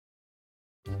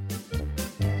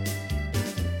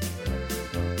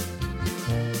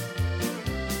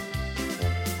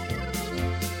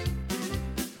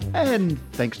And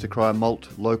thanks to Cryer Malt,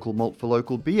 local malt for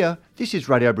local beer, this is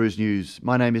Radio Brews News.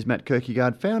 My name is Matt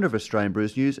Kierkegaard, founder of Australian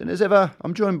Brews News, and as ever,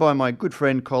 I'm joined by my good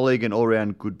friend, colleague and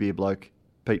all-round good beer bloke,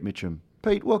 Pete Mitchum.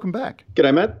 Pete, welcome back.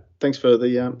 G'day, Matt. Thanks for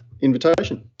the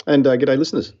invitation. And g'day,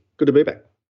 listeners. Good to be back.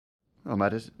 Oh,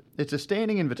 Matt, it's a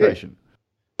standing invitation. Yeah.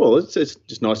 Well, it's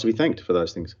just nice to be thanked for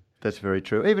those things. That's very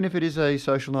true. Even if it is a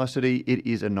social nicety, it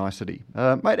is a nicety.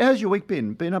 Mate, how's your week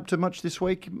been? Been up to much this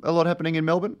week? A lot happening in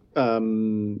Melbourne?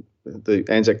 The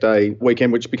Anzac Day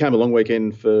weekend, which became a long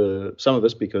weekend for some of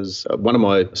us because one of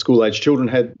my school-age children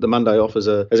had the Monday off as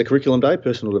a curriculum day,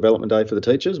 personal development day for the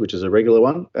teachers, which is a regular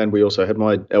one. And we also had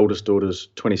my eldest daughter's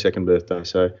 22nd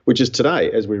birthday, which is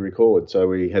today as we record. So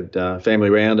we had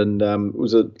family round, and it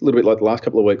was a little bit like the last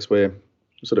couple of weeks where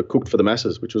we sort of cooked for the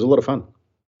masses, which was a lot of fun.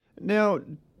 Now,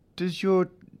 does your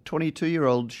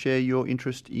 22-year-old share your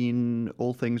interest in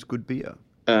all things good beer?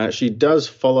 She does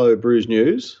follow Brews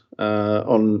News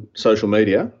on social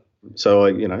media,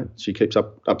 so she keeps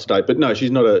up to date. But no,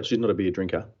 she's not a beer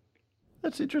drinker.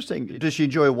 That's interesting. Does she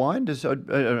enjoy wine? I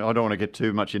don't want to get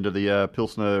too much into the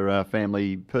Pilsner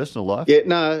family personal life. Yeah,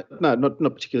 no, not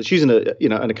particularly. She's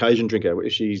an occasion drinker.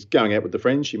 If she's going out with the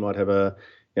friends, she might have a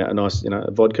nice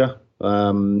vodka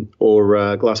or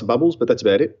a glass of bubbles, but that's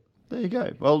about it. There you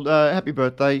go. Well, happy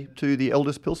birthday to the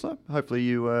eldest Pilsner. Hopefully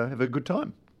you have a good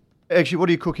time. Actually, what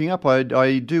are you cooking up?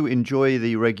 I do enjoy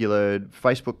the regular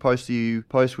Facebook posts you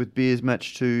post with beers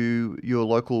matched to your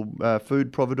local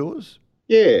food providores.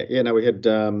 Yeah. No, we had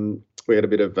a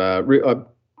bit of. I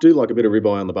do like a bit of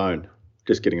ribeye on the bone.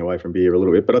 Just getting away from beer a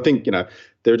little bit, but I think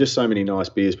there are just so many nice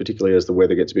beers, particularly as the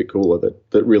weather gets a bit cooler,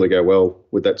 that really go well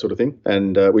with that sort of thing.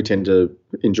 And we tend to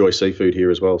enjoy seafood here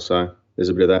as well, so there's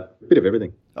a bit of that, a bit of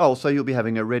everything. Oh, so you'll be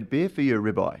having a red beer for your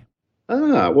ribeye?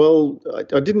 Well,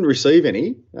 I didn't receive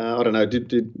any. I don't know.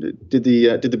 Did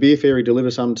the Beer Fairy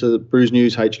deliver some to Brews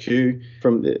News HQ?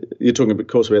 You're talking, of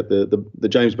course, about the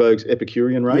James Boag's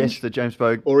Epicurean range. Yes, the James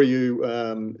Boag. Or are you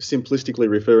simplistically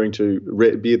referring to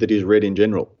beer that is red in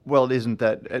general? Well, isn't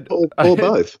that or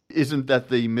both? Isn't that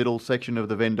the middle section of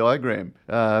the Venn diagram?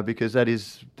 Because that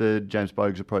is the James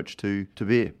Boag's approach to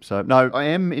beer. So no, I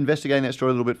am investigating that story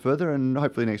a little bit further, and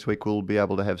hopefully next week we'll be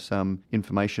able to have some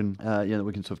information. That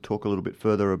we can sort of talk a little bit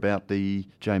further about the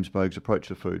James Boag's approach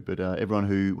to food. But everyone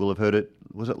who will have heard it,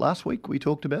 was it last week we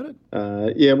talked about it?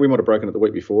 Yeah, we might have broken it the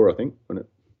week before, I think, when it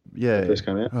first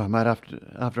came out. Oh, mate, after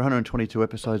 122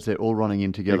 episodes, they're all running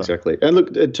in together. Exactly. And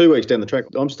look, 2 weeks down the track,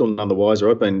 I'm still none the wiser.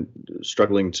 I've been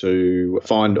struggling to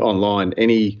find online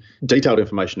any detailed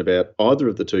information about either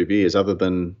of the two beers other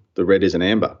than the red is an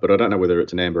amber. But I don't know whether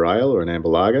it's an amber ale or an amber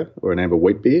lager or an amber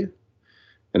wheat beer.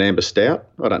 An amber stout?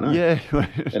 I don't know. Yeah.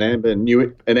 an amber New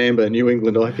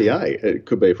England IPA. It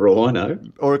could be for all I know.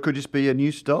 Or it could just be a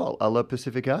new style, a la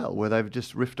Pacific Ale, where they've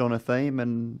just riffed on a theme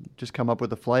and just come up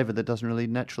with a flavour that doesn't really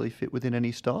naturally fit within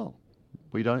any style.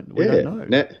 We don't know.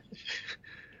 Now,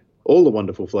 all the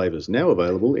wonderful flavours now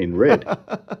available in red.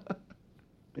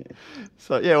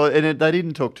 So, and they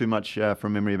didn't talk too much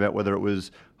from memory about whether it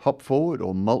was hop forward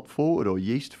or malt forward or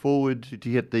yeast forward to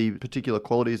get the particular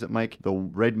qualities that make the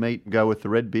red meat go with the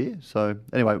red beer. So,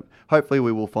 anyway, hopefully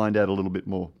we will find out a little bit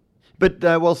more. But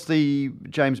whilst the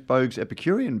James Boag's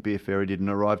Epicurean Beer Fairy didn't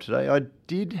arrive today, I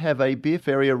did have a Beer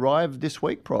Fairy arrive this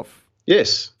week, Prof.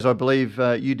 Yes. As I believe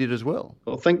you did as well.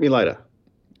 Well, thank me later.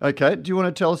 Okay. Do you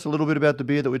want to tell us a little bit about the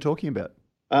beer that we're talking about?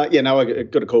 I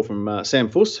got a call from Sam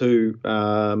Fuss, who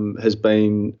has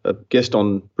been a guest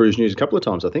on Brews News a couple of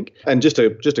times, I think, and just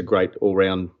a great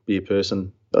all-round beer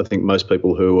person. I think most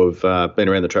people who have been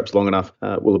around the traps long enough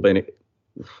will have been,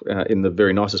 in the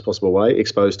very nicest possible way,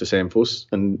 exposed to Sam Fuss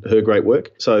and her great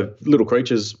work. So, Little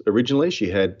Creatures originally,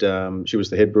 she was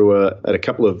the head brewer at a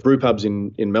couple of brew pubs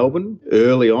in Melbourne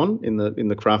early on in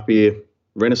the craft beer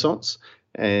renaissance.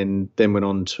 And then went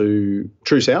on to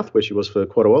True South, where she was for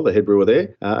quite a while, the head brewer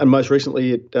there, and most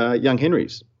recently at Young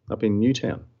Henry's up in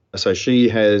Newtown. So she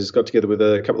has got together with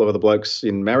a couple of other blokes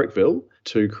in Marrickville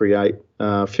to create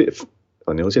filter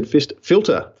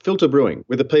brewing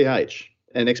with a PH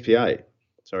and XPA.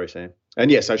 Sorry, Sam.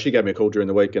 And so she gave me a call during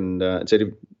the week and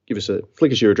said,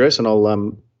 flick us your address and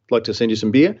I'll like to send you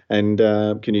some beer, and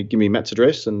can you give me Matt's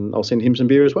address and I'll send him some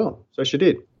beer as well. So she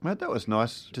did. Mate, that was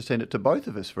nice to send it to both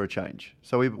of us for a change.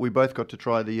 So we both got to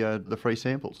try the free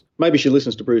samples. Maybe she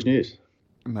listens to Brews News.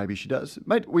 Maybe she does.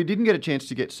 Mate, we didn't get a chance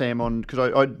to get Sam on because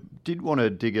I did want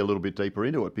to dig a little bit deeper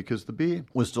into it because the beer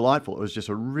was delightful. It was just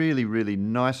a really, really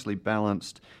nicely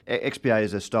balanced. XPA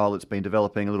is a style that's been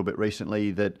developing a little bit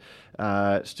recently that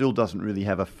still doesn't really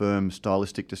have a firm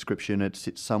stylistic description. It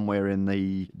sits somewhere in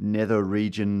the nether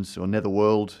regions or nether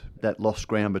world, that lost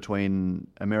ground between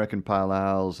American Pale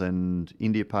Ales and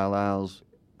India Pale Ales.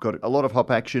 Got a lot of hop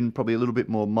action, probably a little bit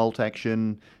more malt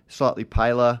action, slightly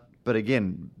paler. But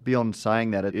again, beyond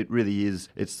saying that, it really is,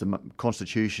 it's the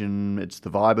constitution, it's the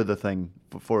vibe of the thing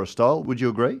for a style. Would you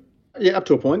agree? Yeah, up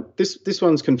to a point. This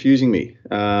one's confusing me,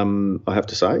 I have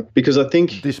to say, because I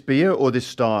think... This beer or this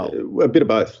style? A bit of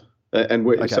both. Okay.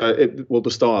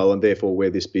 The style and therefore where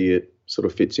this beer sort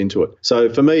of fits into it.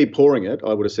 So for me, pouring it,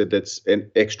 I would have said that's an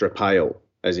extra pale,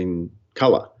 as in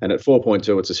colour. And at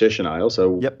 4.2, it's a session ale.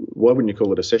 So Why wouldn't you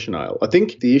call it a session ale? I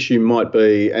think the issue might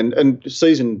be, and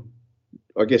seasoned,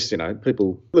 I guess,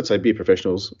 people, let's say beer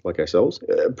professionals like ourselves,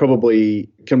 probably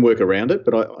can work around it.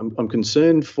 But I'm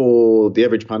concerned for the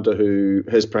average punter who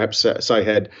has perhaps, say,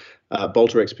 had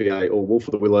Bolter XPA or Wolf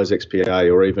of the Willows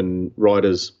XPA or even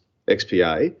Riders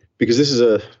XPA, because this is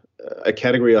a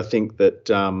category I think that,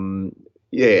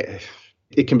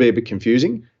 it can be a bit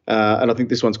confusing. And I think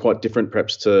this one's quite different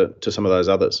perhaps to some of those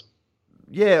others.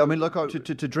 Yeah, I mean, look,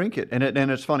 to drink it, and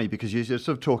it's funny because you're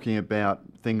sort of talking about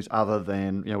things other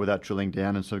than, without drilling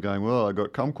down and sort of going, well, I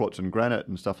got kumquats and granite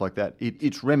and stuff like that.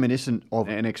 It's reminiscent of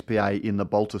an XPA in the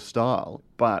Bolter style,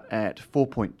 but at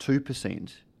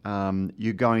 4.2%,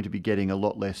 you're going to be getting a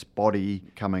lot less body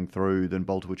coming through than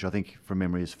Bolter, which I think from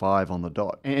memory is 5 on the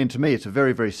dot. And to me, it's a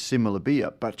very, very similar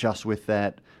beer, but just with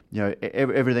that,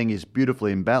 everything is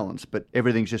beautifully in balance, but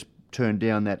everything's just turned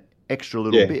down that extra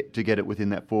little bit to get it within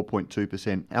that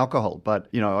 4.2% alcohol. But,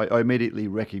 I immediately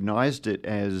recognised it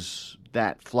as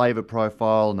that flavour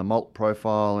profile and the malt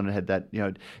profile, and it had that,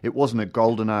 it wasn't a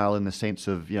golden ale in the sense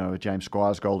of, a James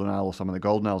Squire's golden ale or some of the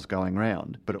golden ales going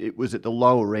round, but it was at the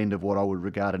lower end of what I would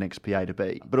regard an XPA to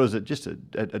be. But it was just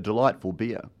a delightful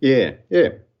beer. Yeah.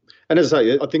 And as I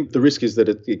say, I think the risk is that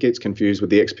it gets confused with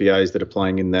the XPAs that are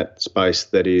playing in that space.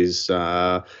 That is,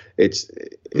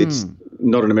 it's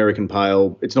not an American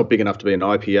pale. It's not big enough to be an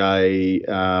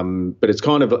IPA, but it's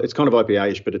kind of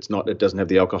IPA-ish, but it's not. It doesn't have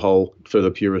the alcohol for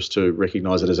the purists to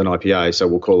recognise it as an IPA. So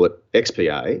we'll call it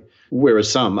XPA.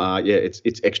 Whereas some are,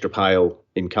 it's extra pale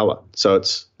in colour. So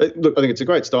I think it's a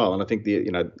great style, and I think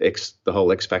the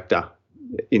whole X factor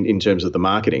in terms of the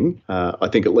marketing, I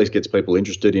think at least gets people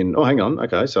interested in, hang on,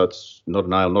 okay, so it's not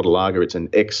an ale, not a lager, it's an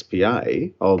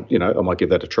XPA. I might give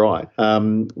that a try.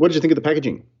 What did you think of the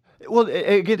packaging? Well,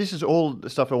 again, this is all the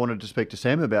stuff I wanted to speak to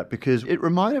Sam about because it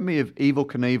reminded me of Evel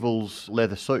Knievel's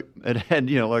leather suit. It had,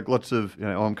 lots of,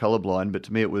 I'm colourblind, but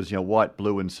to me it was, white,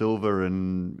 blue and silver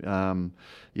and,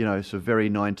 so very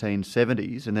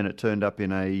 1970s. And then it turned up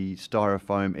in a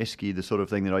styrofoam esky, the sort of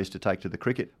thing that I used to take to the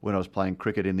cricket when I was playing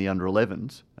cricket in the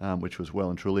under-11s, which was well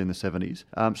and truly in the 70s.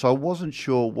 So I wasn't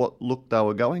sure what look they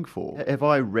were going for. Have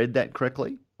I read that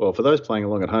correctly? Well, for those playing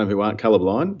along at home who aren't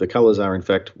colourblind, the colours are in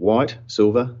fact white,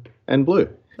 silver and blue.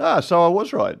 So I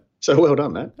was right. So well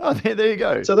done, Matt. Oh, there you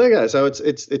go. So there you go. So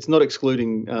it's not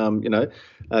excluding,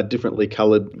 differently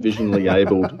coloured, visually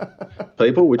abled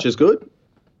people, which is good.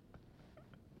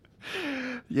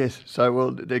 Yes. So,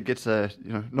 well, it gets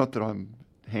not that I'm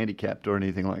handicapped or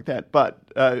anything like that, but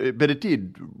it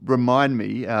did remind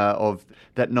me of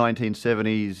that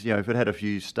 1970s, if it had a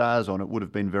few stars on it, would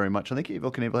have been very much, I think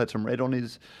Evel Knievel had some red on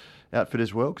his outfit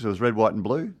as well because it was red, white and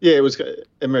blue. Yeah, it was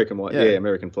American white,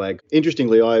 American flag.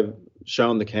 Interestingly, I've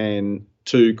shown the can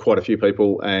to quite a few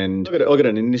people and I got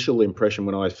an initial impression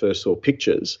when I first saw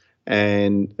pictures,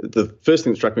 and the first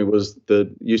thing that struck me was the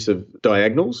use of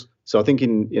diagonals. So I think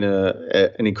in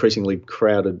an increasingly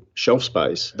crowded shelf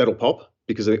space, that'll pop,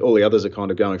 because all the others are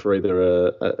kind of going for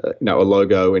either a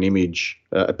logo, an image,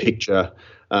 a picture,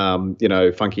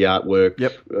 funky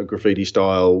artwork, graffiti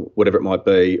style, whatever it might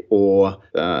be, or,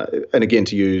 and again,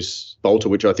 to use Bolter,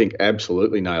 which I think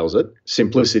absolutely nails it,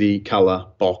 simplicity, colour,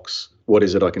 box, what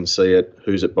is it, I can see it,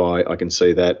 who's it by, I can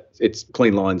see that, it's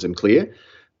clean lines and clear.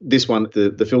 This one,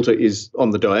 the filter is on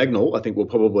the diagonal, I think will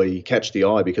probably catch the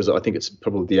eye because I think it's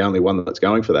probably the only one that's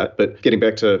going for that. But getting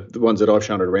back to the ones that I've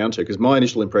shown it around to, because my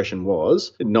initial impression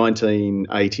was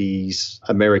 1980s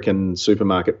American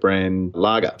supermarket brand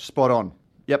lager. Spot on.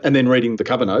 Yep. And then reading the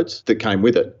cover notes that came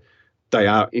with it, they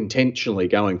are intentionally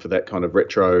going for that kind of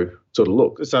retro sort of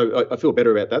look. So I feel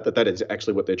better about that is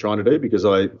actually what they're trying to do, because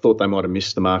I thought they might have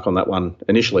missed the mark on that one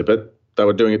initially, but they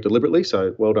were doing it deliberately,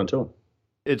 so well done to them.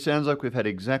 It sounds like we've had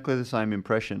exactly the same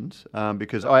impressions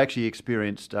because I actually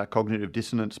experienced cognitive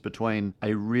dissonance between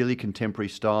a really contemporary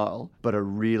style but a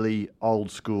really old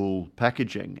school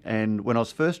packaging. And when I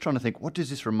was first trying to think, what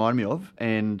does this remind me of?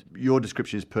 And your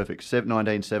description is perfect.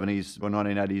 1970s or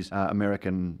 1980s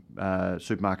American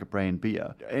supermarket brand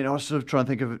beer. And I was sort of trying to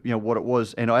think of what it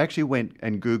was. And I actually went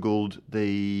and Googled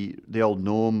the old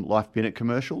Norm Life Bennett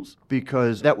commercials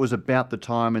because that was about the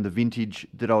time and the vintage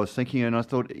that I was thinking. And I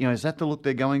thought, is that the look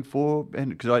they're going for?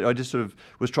 And because I just sort of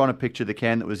was trying to picture the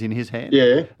can that was in his hand.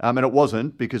 Yeah. And it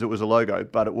wasn't because it was a logo,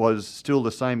 but it was still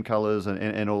the same colours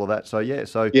and all of that. So yeah,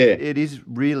 it is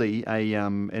really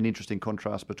an interesting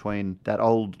contrast between that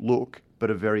old look but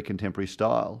a very contemporary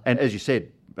style. And as you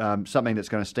said, something that's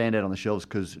going to stand out on the shelves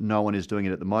because no one is doing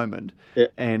it at the moment. Yeah.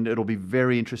 And it'll be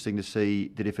very interesting to see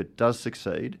that if it does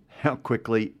succeed, how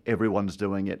quickly everyone's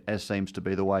doing it, as seems to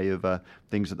be the way of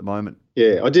things at the moment.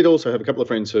 Yeah, I did also have a couple of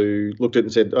friends who looked at it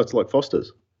and said, it's like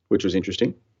Foster's, which was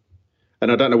interesting.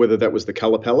 And I don't know whether that was the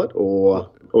colour palette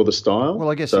or the style. Well,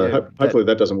 I guess so. Hopefully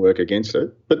that doesn't work against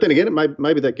it. But then again,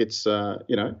 maybe that gets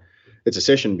it's a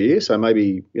session beer, so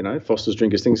maybe Foster's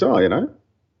drinkers think,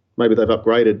 maybe they've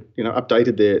updated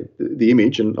the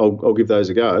image, and I'll give those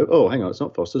a go. Oh, hang on, it's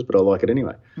not Foster's, but I like it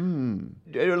anyway.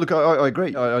 Look, I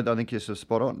agree. I think you're sort of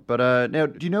spot on. But now,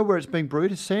 do you know where it's being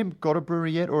brewed? Has Sam got a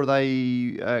brewery yet, or are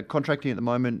they contracting at the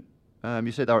moment?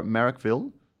 You said they were at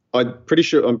Marrickville. I'm pretty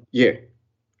sure. Yeah.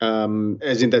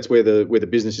 As in that's where the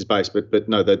business is based, but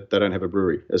no, they don't have a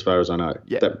brewery as far as I know.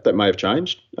 Yeah. That may have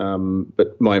changed,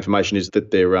 but my information is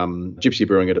that they're gypsy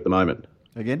brewing it at the moment.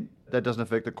 Again, that doesn't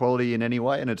affect the quality in any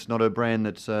way, and it's not a brand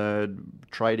that's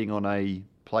trading on a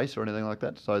place or anything like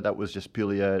that. So that was just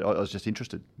purely, I was just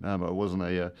interested. It wasn't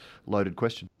a loaded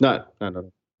question. No.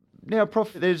 Now,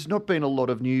 Prof, there's not been a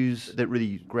lot of news that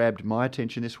really grabbed my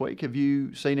attention this week. Have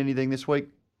you seen anything this week?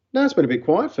 No, it's been a bit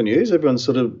quiet for news. Everyone's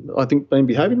sort of, I think, been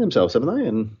behaving themselves, haven't they,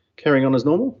 and carrying on as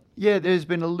normal? Yeah, there's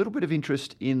been a little bit of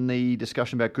interest in the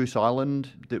discussion about Goose Island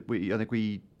that I think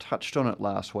we touched on it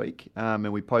last week, and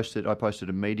I posted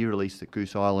a media release that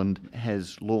Goose Island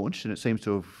has launched, and it seems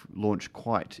to have launched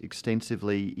quite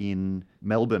extensively in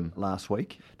Melbourne last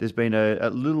week. There's been a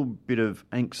little bit of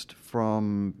angst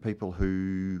from people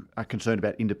who are concerned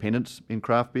about independence in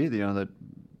craft beer, that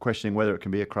questioning whether it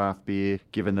can be a craft beer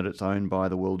given that it's owned by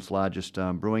the world's largest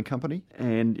brewing company.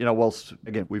 And, whilst,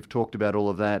 again, we've talked about all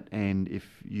of that, and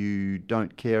if you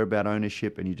don't care about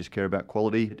ownership and you just care about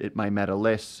quality, it may matter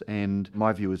less. And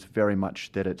my view is very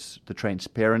much that it's the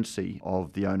transparency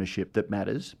of the ownership that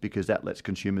matters, because that lets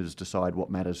consumers decide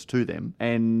what matters to them.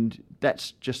 And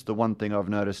that's just the one thing I've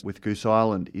noticed with Goose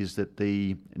Island, is that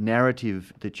the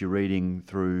narrative that you're reading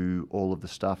through all of the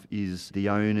stuff is the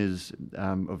owners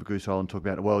of Goose Island talk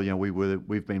about,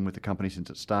 we've been with the company since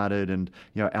it started, and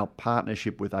our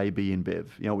partnership with AB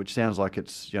InBev, which sounds like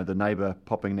it's the neighbour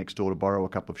popping next door to borrow a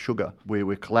cup of sugar.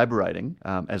 We're collaborating,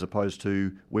 as opposed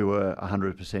to we were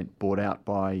 100% bought out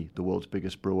by the world's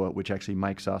biggest brewer, which actually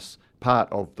makes us part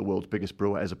of the world's biggest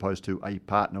brewer as opposed to a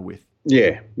partner with.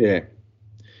 Yeah.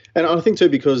 And I think too,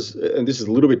 because, and this is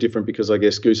a little bit different because I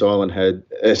guess Goose Island had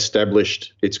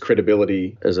established its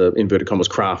credibility as a inverted commas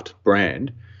craft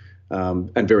brand.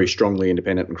 And very strongly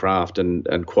independent and craft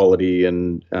and quality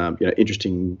and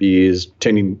interesting beers,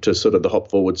 tending to sort of the hop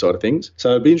forward side of things.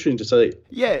 So it'd be interesting to see.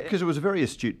 Yeah, because it was a very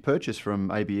astute purchase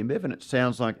from AB InBev, and it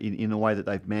sounds like in the way that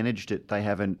they've managed it, they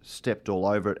haven't stepped all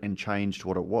over it and changed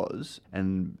what it was.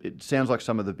 And it sounds like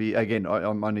some of the beer, again,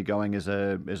 I'm only going as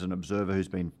an observer who's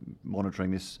been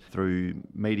monitoring this through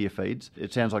media feeds.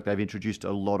 It sounds like they've introduced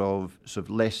a lot of sort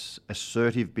of less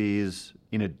assertive beers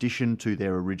in addition to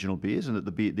their original beers, and that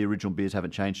the original beers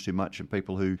haven't changed too much, and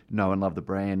people who know and love the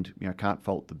brand can't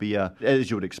fault the beer, as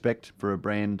you would expect for a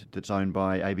brand that's owned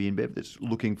by AB InBev that's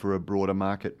looking for a broader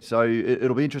market. So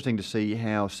it'll be interesting to see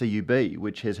how CUB,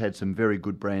 which has had some very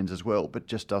good brands as well, but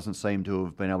just doesn't seem to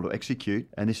have been able to execute,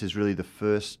 and this is really the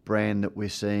first brand that we're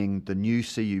seeing the new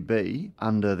CUB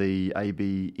under the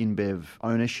AB InBev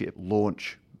ownership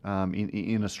launch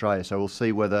in Australia. So we'll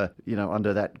see whether,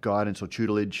 under that guidance or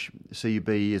tutelage, CUB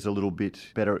is a little bit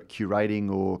better at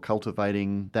curating or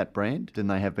cultivating that brand than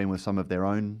they have been with some of their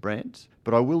own brands.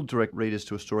 But I will direct readers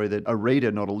to a story that a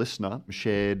reader, not a listener,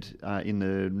 shared in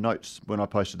the notes when I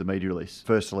posted the media release.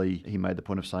 Firstly, he made the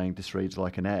point of saying this reads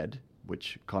like an ad,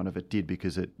 which kind of it did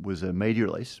because it was a media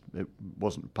release. It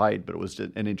wasn't paid, but it was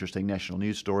an interesting national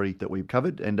news story that we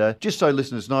covered. And just so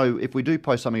listeners know, if we do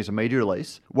post something as a media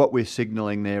release, what we're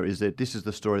signalling there is that this is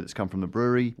the story that's come from the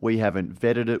brewery. We haven't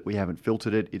vetted it. We haven't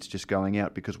filtered it. It's just going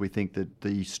out because we think that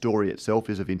the story itself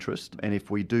is of interest. And if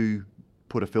we do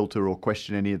put a filter or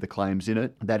question any of the claims in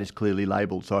it, that is clearly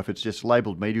labelled. So if it's just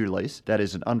labelled media release, that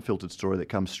is an unfiltered story that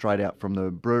comes straight out from the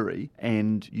brewery,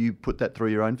 and you put that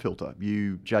through your own filter.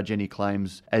 You judge any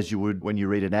claims as you would when you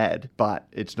read an ad, but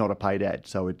it's not a paid ad,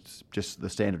 so it's just the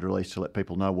standard release to let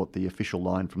people know what the official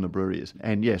line from the brewery is.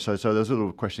 And yeah, so there's a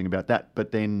little questioning about that,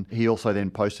 but then he also then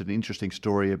posted an interesting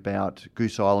story about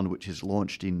Goose Island, which is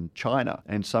launched in China,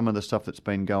 and some of the stuff that's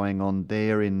been going on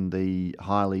there in the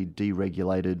highly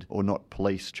deregulated or not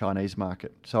policed Chinese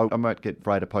market. So I might get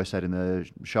Ray to post that in the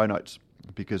show notes,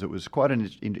 because it was quite an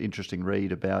interesting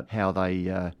read about how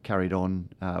they carried on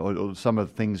or some of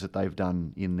the things that they've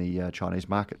done in the Chinese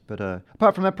market. But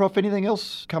apart from that, Prof, anything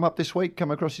else come up this week, come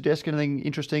across your desk, anything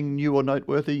interesting, new or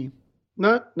noteworthy?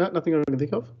 No, nothing I can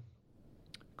think of.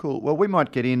 Cool. Well, we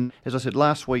might get in, as I said,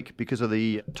 last week, because of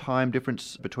the time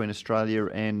difference between Australia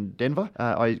and Denver.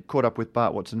 I caught up with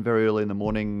Bart Watson very early in the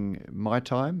morning, my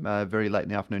time, very late in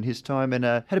the afternoon, his time, and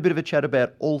had a bit of a chat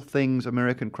about all things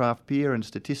American craft beer and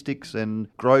statistics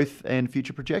and growth and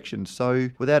future projections. So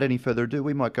without any further ado,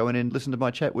 we might go in and listen to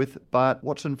my chat with Bart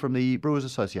Watson from the Brewers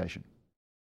Association.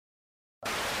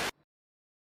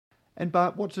 And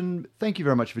Bart Watson, thank you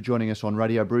very much for joining us on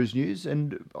Radio Brews News.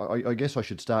 And I guess I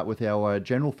should start with our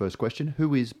general first question.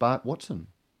 Who is Bart Watson?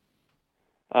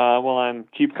 Well, I'm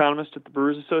Chief Economist at the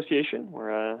Brewers Association. We're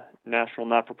a national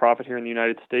not-for-profit here in the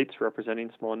United States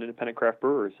representing small and independent craft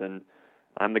brewers, and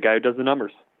I'm the guy who does the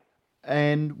numbers.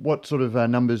 And what sort of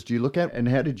numbers do you look at, and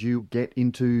how did you get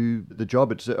into the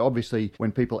job? It's obviously,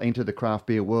 when people enter the craft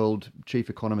beer world, Chief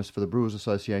Economist for the Brewers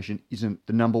Association isn't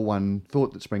the number one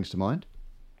thought that springs to mind.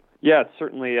 Yeah, it's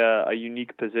certainly a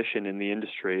unique position in the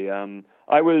industry.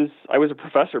 I was a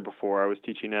professor before. I was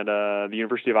teaching at the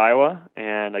University of Iowa,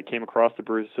 and I came across the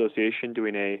Brewers Association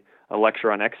doing a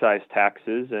lecture on excise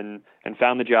taxes, and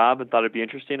found the job and thought it'd be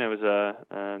interesting. I was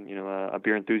a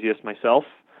beer enthusiast myself,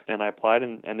 and I applied,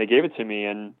 and they gave it to me.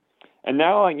 And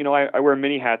now I wear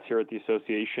many hats here at the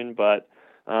association, but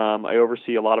I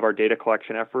oversee a lot of our data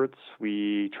collection efforts.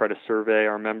 We try to survey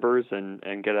our members and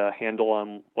get a handle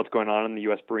on what's going on in the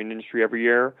U.S. brewing industry every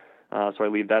year. So I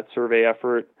lead that survey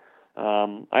effort.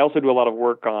 I also do a lot of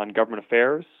work on government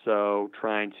affairs, so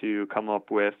trying to come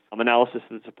up with analysis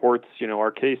that supports,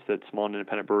 our case that small and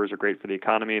independent brewers are great for the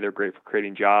economy, they're great for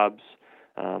creating jobs.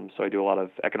 So I do a lot of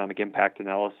economic impact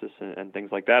analysis and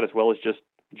things like that, as well as just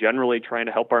generally trying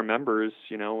to help our members,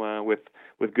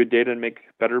 with good data and make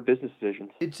better business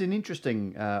decisions. It's an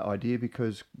interesting idea,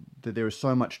 because there is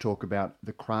so much talk about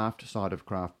the craft side of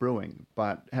craft brewing,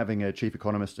 but having a chief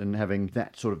economist and having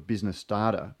that sort of business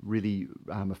data really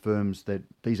affirms that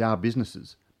these are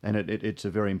businesses, and it's a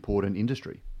very important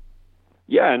industry.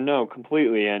 Yeah, no,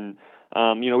 completely. And,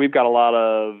 we've got a lot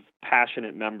of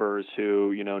passionate members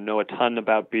who, know a ton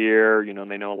about beer,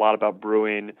 they know a lot about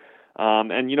brewing.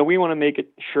 And we want to make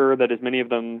it sure that as many of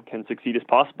them can succeed as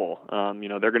possible.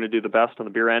 They're going to do the best on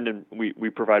the beer end, and we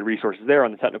provide resources there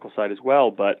on the technical side as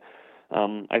well. But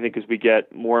I think as we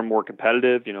get more and more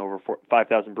competitive, over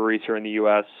 5,000 breweries here in the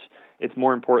U.S., it's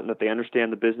more important that they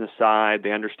understand the business side,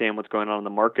 they understand what's going on in the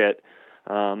market,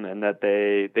 and that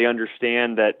they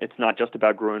understand that it's not just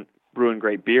about brewing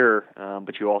great beer,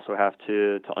 but you also have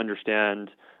to understand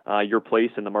your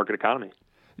place in the market economy.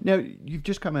 Now, you've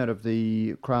just come out of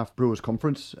the Craft Brewers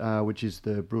Conference, which is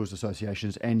the Brewers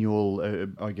Association's annual,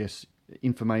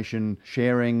 information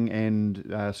sharing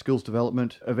and skills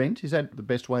development event. Is that the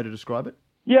best way to describe it?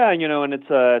 Yeah, and it's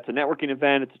a networking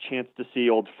event. It's a chance to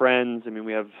see old friends. I mean,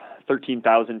 we have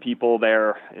 13,000 people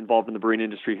there involved in the brewing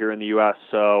industry here in the U.S.,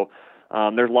 so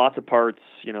there's lots of parts.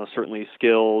 Certainly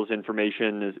skills,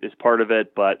 information is part of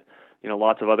it, but,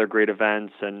 lots of other great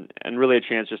events and really a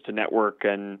chance just to network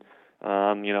and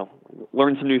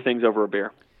learn some new things over a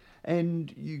beer.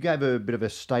 And you gave a bit of a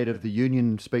State of the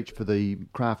Union speech for the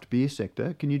craft beer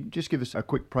sector. Can you just give us a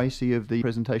quick précis of the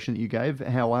presentation that you gave?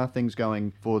 How are things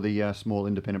going for the small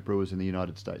independent brewers in the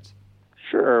United States?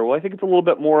 Sure. Well, I think it's a little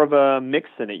bit more of a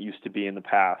mix than it used to be in the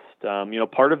past.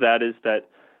 Part of that is that,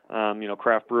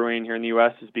 craft brewing here in the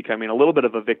U.S. is becoming a little bit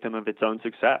of a victim of its own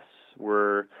success.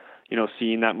 We're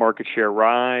seeing that market share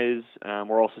rise.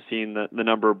 We're also seeing the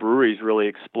number of breweries really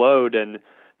explode, and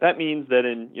that means that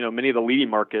in many of the leading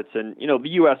markets, and the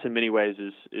U.S. in many ways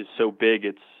is so big,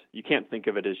 you can't think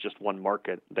of it as just one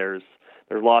market. There's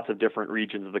lots of different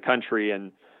regions of the country,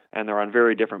 and they're on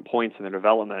very different points in their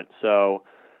development. So,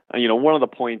 one of the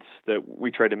points that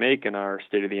we tried to make in our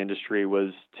State of the Industry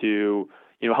was to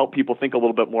help people think a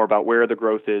little bit more about where the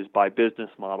growth is by business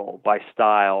model, by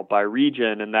style, by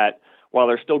region, and that while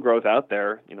there's still growth out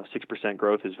there, 6%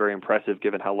 growth is very impressive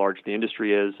given how large the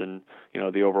industry is and,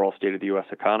 the overall state of the U.S.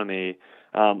 economy.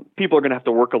 People are going to have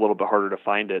to work a little bit harder to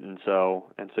find it. And so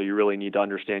you really need to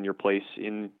understand your place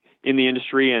in the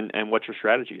industry and what your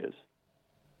strategy is.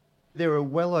 There are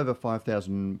well over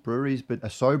 5,000 breweries, but a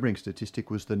sobering statistic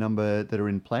was the number that are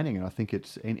in planning. And I think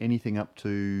it's anything up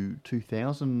to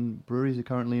 2,000 breweries are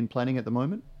currently in planning at the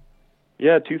moment.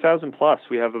 Yeah, 2,000 plus.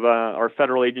 We have our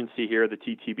federal agency here, the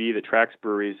TTB, that tracks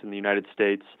breweries in the United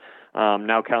States,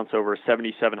 now counts over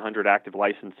 7,700 active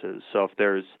licenses. So if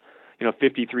there's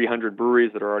 5,300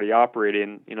 breweries that are already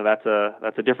operating, that's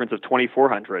a difference of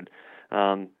 2,400.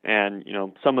 And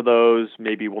some of those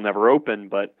maybe will never open,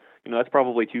 but that's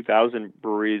probably 2,000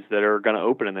 breweries that are going to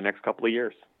open in the next couple of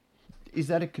years. Is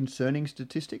that a concerning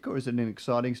statistic, or is it an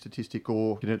exciting statistic,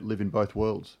 or can it live in both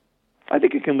worlds? I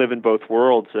think it can live in both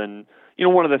worlds. And,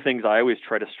 one of the things I always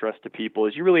try to stress to people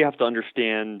is you really have to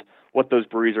understand what those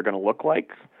breweries are going to look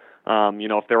like.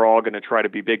 If they're all going to try to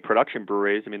be big production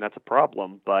breweries, that's a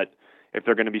problem. But if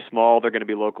they're going to be small, they're going to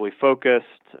be locally focused,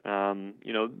 then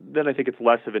I think it's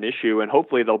less of an issue. And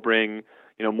hopefully they'll bring,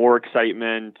 more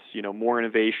excitement, more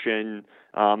innovation,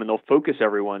 and they'll focus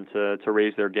everyone to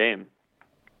raise their game.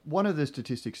 One of the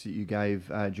statistics that you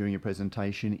gave during your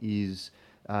presentation is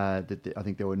that I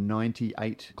think there were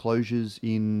 98 closures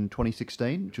in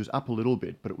 2016, which was up a little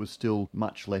bit, but it was still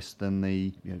much less than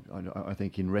I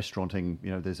think in restauranting,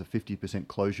 there's a 50%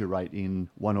 closure rate in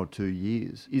 1 or 2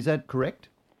 years. Is that correct?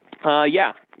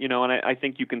 Yeah, and I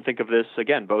think you can think of this,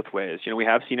 again, both ways. We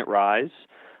have seen it rise.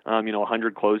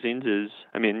 100 closings is,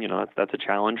 that's a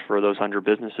challenge for those 100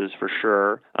 businesses for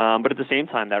sure. But at the same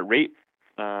time, that rate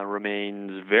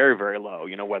remains very, very low,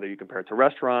 whether you compare it to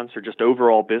restaurants or just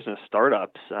overall business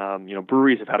startups.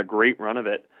 Breweries have had a great run of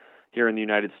it here in the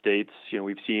United States.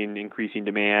 We've seen increasing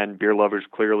demand. Beer lovers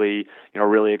clearly,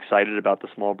 really excited about the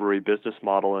small brewery business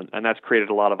model, and that's created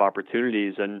a lot of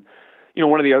opportunities. And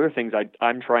one of the other things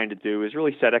I'm trying to do is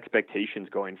really set expectations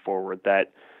going forward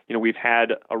that, we've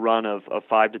had a run of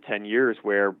 5 to 10 years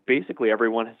where basically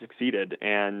everyone has succeeded.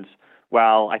 And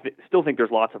while I still think there's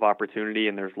lots of opportunity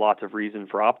and there's lots of reason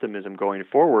for optimism going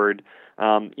forward,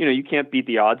 you can't beat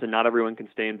the odds and not everyone can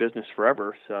stay in business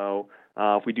forever. So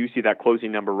if we do see that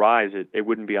closing number rise, it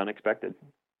wouldn't be unexpected.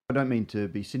 I don't mean to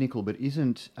be cynical, but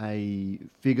isn't a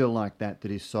figure like that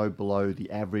is so below the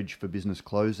average for business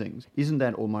closings, isn't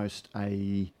that almost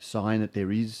a sign that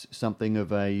there is something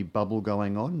of a bubble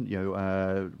going on?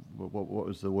 What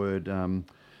was the word?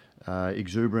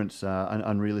 Exuberance,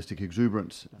 unrealistic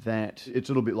exuberance, that it's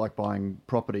a little bit like buying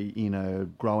property in a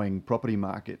growing property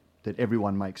market, that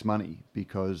everyone makes money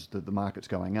because the market's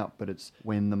going up, but it's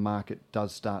when the market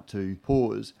does start to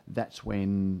pause, that's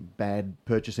when bad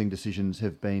purchasing decisions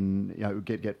have been,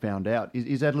 get found out.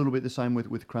 Is that a little bit the same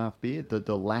with craft beer?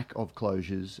 The lack of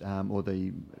closures or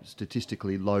the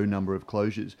statistically low number of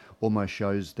closures almost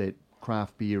shows that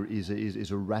craft beer is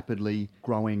a rapidly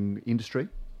growing industry?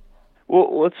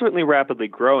 Well, it's certainly rapidly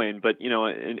growing, but,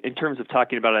 in terms of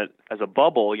talking about it as a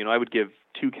bubble, I would give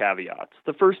two caveats.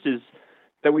 The first is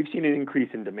that we've seen an increase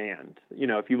in demand.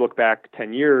 If you look back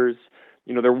 10 years,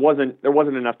 there wasn't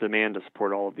enough demand to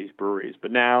support all of these breweries.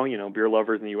 But now, beer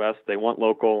lovers in the U.S., they want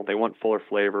local, they want fuller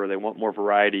flavor, they want more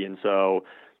variety. And so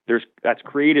that's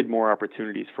created more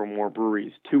opportunities for more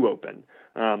breweries to open.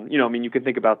 You can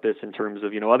think about this in terms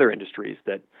of, other industries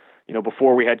that,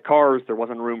 before we had cars, there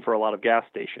wasn't room for a lot of gas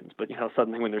stations. But,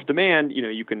 suddenly when there's demand,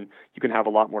 you can have a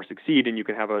lot more succeed, and you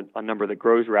can have a number that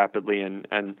grows rapidly,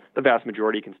 and the vast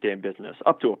majority can stay in business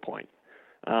up to a point.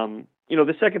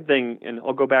 The second thing, and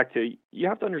I'll go back to, you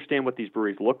have to understand what these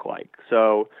breweries look like.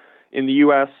 So in the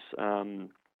U.S.,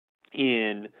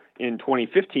 in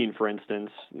 2015, for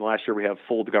instance, last year we have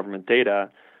full government data,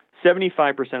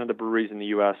 75% of the breweries in the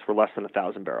U.S. were less than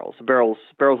 1,000 barrels. Barrel's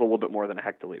a little bit more than a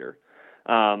hectoliter.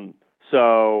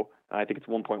 So I think it's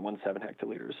 1.17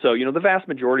 hectoliters. So, the vast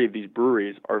majority of these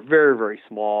breweries are very, very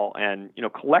small and,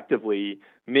 collectively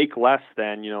make less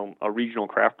than, a regional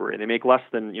craft brewery. They make less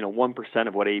than, 1%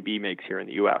 of what AB makes here in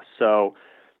the U.S. So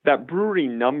that brewery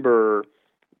number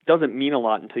doesn't mean a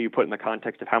lot until you put it in the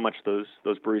context of how much those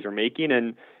breweries are making.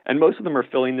 And most of them are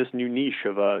filling this new niche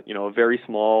of a very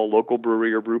small local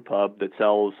brewery or brew pub that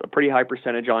sells a pretty high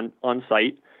percentage on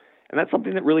site. And that's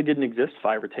something that really didn't exist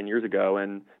 5 or 10 years ago.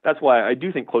 And that's why I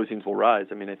do think closings will rise.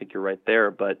 I think you're right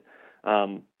there. But,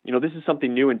 this is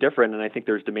something new and different, and I think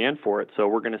there's demand for it. So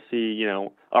we're going to see,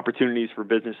 opportunities for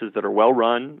businesses that are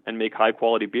well-run and make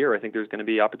high-quality beer. I think there's going to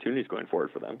be opportunities going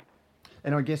forward for them.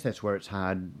 And I guess that's where it's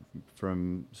hard,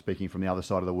 from speaking from the other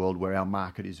side of the world, where our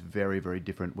market is very, very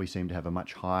different. We seem to have a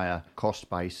much higher cost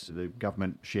base. The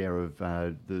government share of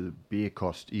the beer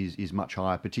cost is much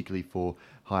higher, particularly for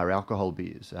higher alcohol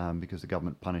beers, because the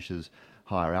government punishes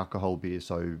higher alcohol beers.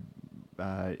 So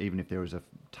even if there is a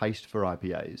taste for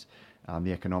IPAs,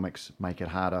 the economics make it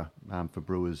harder for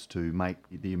brewers to make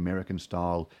the American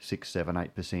style 6, 7,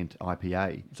 8%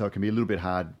 IPA. So it can be a little bit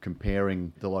hard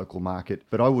comparing the local market.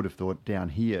 But I would have thought down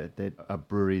here that a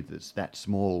brewery that's that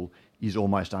small is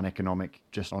almost uneconomic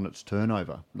just on its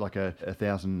turnover. Like a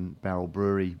 1,000-barrel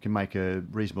brewery can make a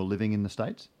reasonable living in the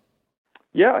States?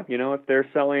 Yeah, if they're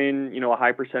selling, a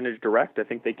high percentage direct, I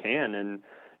think they can. And,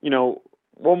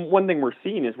 one thing we're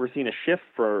seeing a shift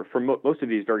for most of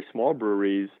these very small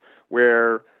breweries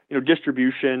where,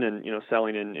 distribution and,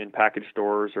 selling in package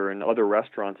stores or in other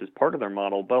restaurants is part of their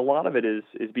model, but a lot of it is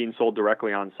being sold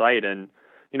directly on site. And,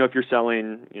 if you're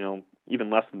selling, even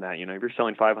less than that, if you're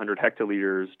selling 500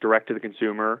 hectoliters direct to the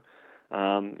consumer,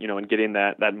 and getting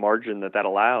that margin that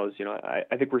allows,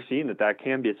 I think we're seeing that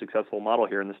can be a successful model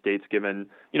here in the States, given,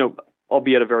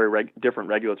 albeit a very different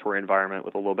regulatory environment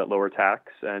with a little bit lower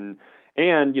tax and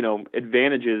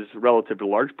advantages relative to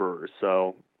large brewers.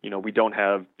 So, we don't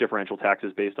have differential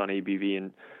taxes based on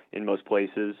ABV in most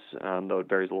places, though it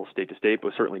varies a little state to state,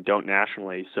 but certainly don't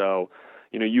nationally. So,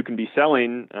 you can be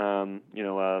selling, an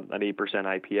 8%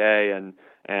 IPA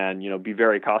and be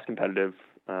very cost competitive,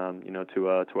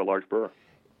 to a large brewer.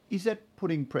 Is that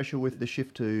putting pressure with the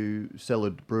shift to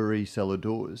cellar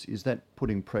doors? Is that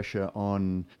putting pressure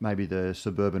on maybe the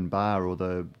suburban bar or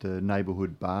the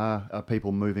neighbourhood bar? Are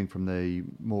people moving from the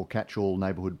more catch-all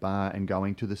neighbourhood bar and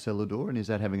going to the cellar door? And is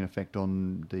that having an effect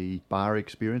on the bar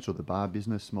experience or the bar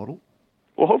business model?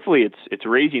 Well, hopefully it's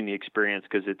raising the experience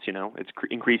because it's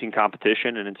increasing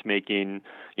competition and it's making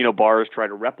bars try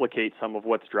to replicate some of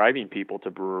what's driving people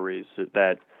to breweries,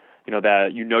 that you're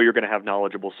going to have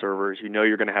knowledgeable servers,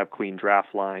 you're going to have clean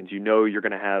draft lines, you're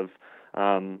going to have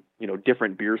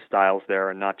different beer styles there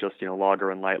and not just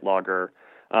lager and light lager.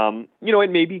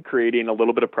 It may be creating a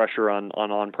little bit of pressure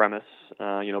on-premise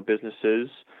businesses,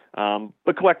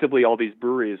 but collectively all these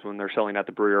breweries, when they're selling at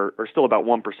the brewery, are still about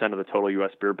 1% of the total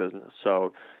U.S. beer business.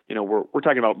 So we're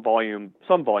talking about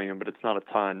some volume, but it's not a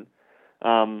ton.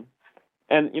 And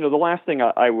the last thing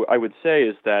I would say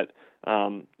is that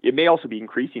it may also be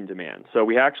increasing demand. So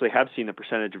we actually have seen the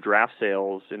percentage of draft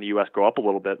sales in the U.S. go up a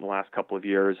little bit in the last couple of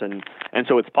years, and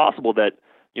so it's possible that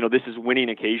this is winning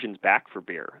occasions back for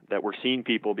beer, that we're seeing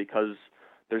people, because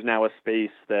there's now a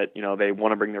space that they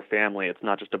want to bring their family. It's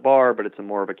not just a bar, but it's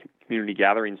more of a community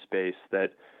gathering space,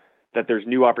 that there's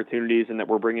new opportunities and that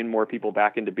we're bringing more people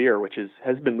back into beer, which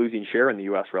has been losing share in the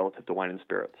U.S. relative to wine and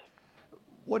spirits.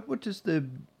 What does the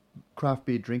craft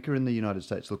beer drinker in the United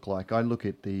States look like? I look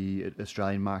at the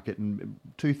Australian market, and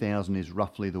 2000 is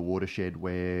roughly the watershed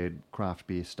where craft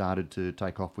beer started to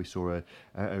take off. We saw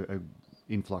a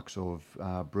influx of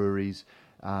breweries,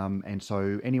 and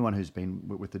so anyone who's been,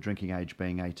 with the drinking age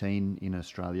being 18 in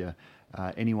Australia,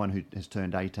 anyone who has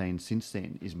turned 18 since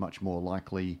then is much more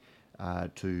likely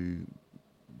to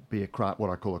be what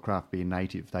I call a craft beer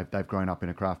native. They've grown up in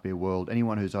a craft beer world.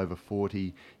 Anyone who's over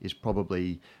 40 is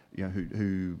probably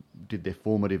who did their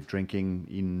formative drinking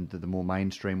in the more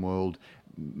mainstream world,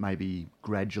 maybe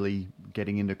gradually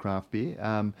getting into craft beer.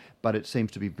 But it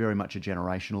seems to be very much a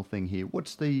generational thing here.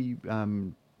 What's the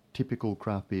typical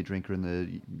craft beer drinker in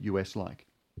the US like?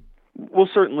 Well,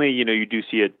 certainly, you do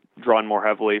see it drawn more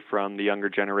heavily from the younger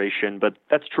generation, but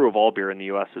that's true of all beer in the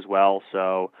US as well.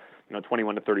 So,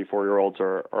 21 to 34-year-olds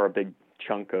are a big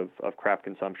chunk of craft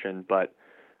consumption. But,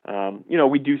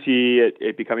 we do see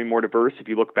it becoming more diverse. If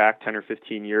you look back 10 or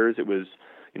 15 years, it was,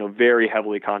 very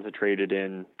heavily concentrated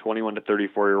in 21 to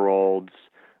 34-year-olds,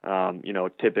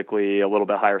 typically a little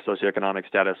bit higher socioeconomic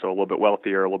status, so a little bit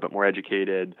wealthier, a little bit more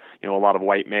educated, a lot of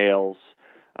white males.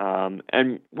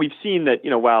 And we've seen that,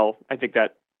 while I think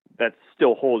that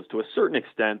still holds to a certain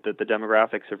extent, that the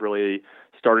demographics have really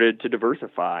started to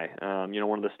diversify.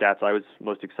 One of the stats I was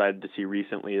most excited to see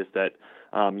recently is that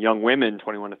young women,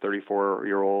 21 to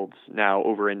 34-year-olds, now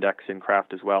over-index in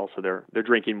craft as well. So they're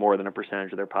drinking more than a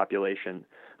percentage of their population,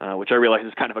 which I realize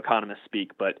is kind of economist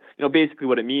speak. But basically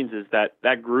what it means is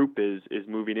that group is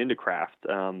moving into craft,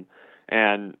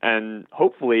 and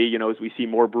hopefully, as we see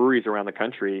more breweries around the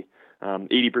country.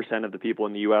 80% of the people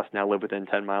in the U.S. now live within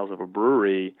 10 miles of a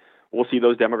brewery. We'll see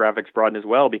those demographics broaden as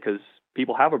well, because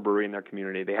people have a brewery in their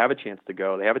community. They have a chance to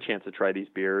go. They have a chance to try these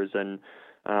beers, and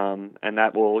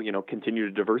that will, continue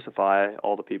to diversify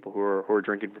all the people who are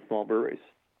drinking from small breweries.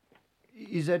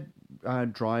 Is that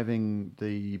driving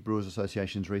the Brewers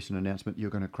Association's recent announcement you're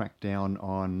going to crack down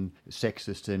on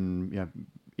sexist and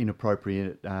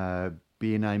inappropriate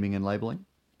beer naming and labelling?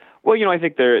 Well, I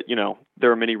think there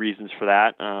are many reasons for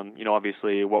that.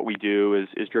 Obviously what we do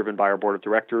is driven by our board of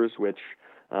directors, which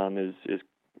is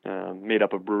made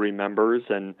up of brewery members,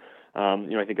 and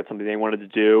I think it's something they wanted to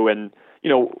do. And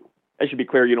I should be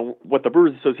clear, what the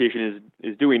Brewers Association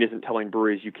is doing isn't telling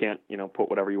breweries you can't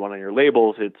put whatever you want on your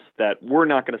labels. It's that we're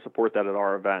not going to support that at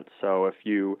our events. So if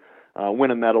you win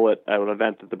a medal at an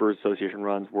event that the Brewers Association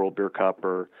runs, World Beer Cup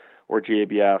or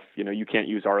GABF, you can't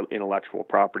use our intellectual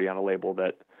property on a label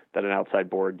that an outside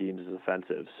board deems as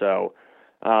offensive. So,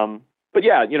 but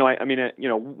yeah,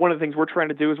 one of the things we're trying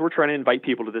to do is we're trying to invite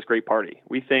people to this great party.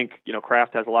 We think,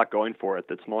 craft has a lot going for it,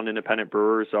 that small and independent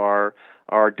brewers are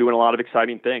doing a lot of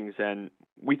exciting things. And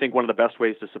we think one of the best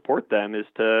ways to support them is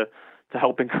to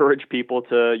help encourage people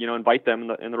to, invite them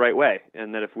in the right way.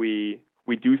 And that if we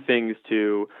do things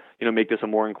to, make this a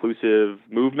more inclusive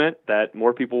movement, that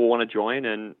more people will want to join,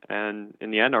 and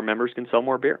in the end, our members can sell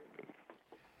more beer.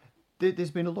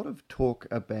 There's been a lot of talk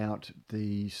about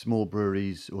the small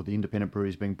breweries or the independent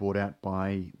breweries being bought out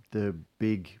by the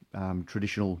big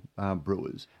traditional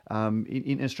brewers.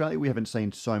 In Australia, we haven't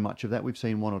seen so much of that. We've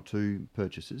seen one or two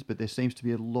purchases, but there seems to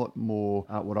be a lot more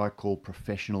what I call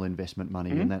professional investment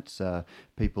money, and that's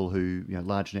people who,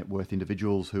 large net worth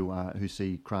individuals who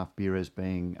see craft beer as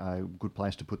being a good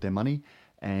place to put their money,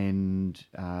 and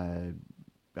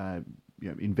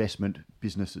investment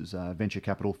businesses, venture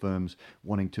capital firms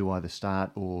wanting to either start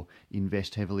or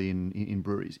invest heavily in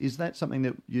breweries. Is that something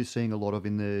that you're seeing a lot of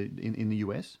in the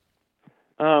US?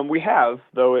 We have,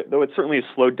 though it certainly has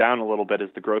slowed down a little bit as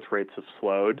the growth rates have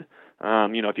slowed.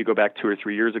 If you go back 2 or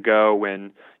 3 years ago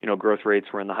when growth rates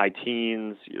were in the high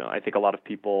teens, I think a lot of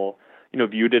people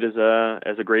viewed it as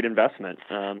a great investment.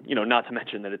 Not to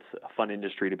mention that it's a fun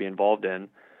industry to be involved in.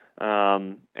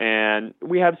 And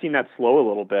we have seen that slow a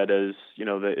little bit as,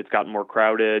 it's gotten more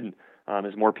crowded,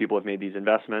 as more people have made these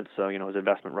investments. So, as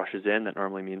investment rushes in, that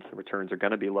normally means the returns are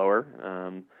going to be lower.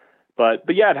 But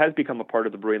yeah, it has become a part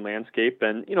of the brewing landscape.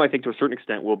 And, I think to a certain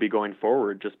extent will be going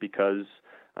forward just because,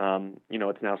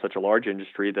 it's now such a large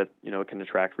industry that, it can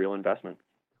attract real investment.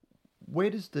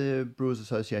 Where does the Brewers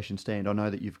Association stand? I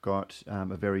know that you've got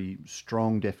a very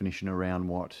strong definition around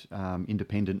what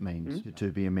independent means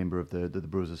to be a member of the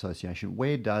Brewers Association.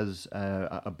 Where does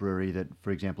a brewery that, for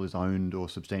example, is owned or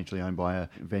substantially owned by a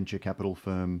venture capital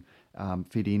firm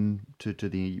fit in to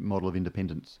the model of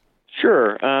independence?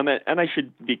 Sure. And I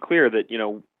should be clear that,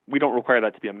 we don't require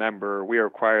that to be a member. We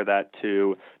require that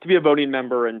to be a voting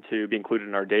member and to be included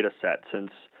in our data set,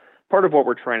 since part of what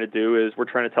we're trying to do is we're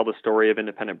trying to tell the story of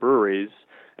independent breweries.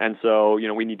 And so,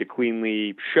 we need to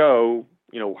cleanly show,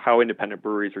 how independent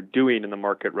breweries are doing in the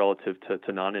market relative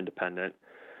to non-independent.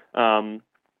 And,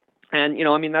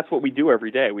 that's what we do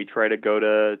every day. We try to go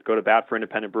to bat for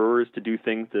independent brewers to do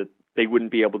things that they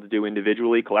wouldn't be able to do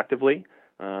individually, collectively.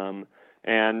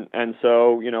 And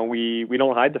so, we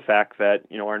don't hide the fact that,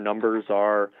 our numbers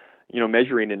are,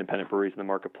 measuring independent breweries in the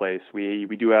marketplace. We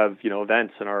do have,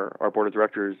 events, and our board of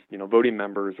directors, voting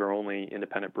members are only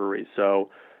independent breweries. So,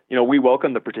 we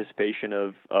welcome the participation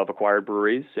of acquired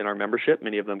breweries in our membership.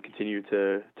 Many of them continue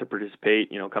to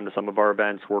participate, come to some of our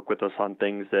events, work with us on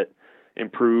things that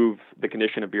improve the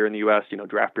condition of beer in the U.S.,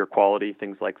 draft beer quality,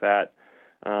 things like that.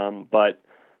 But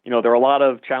there are a lot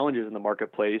of challenges in the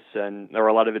marketplace, and there are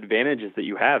a lot of advantages that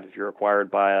you have if you're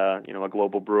acquired by a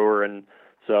global brewer. And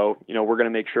so, we're going to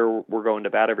make sure we're going to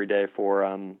bat every day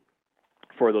for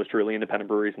those truly independent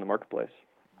breweries in the marketplace.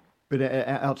 But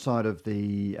outside of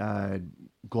the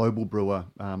global brewer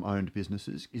owned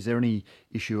businesses, is there any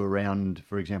issue around,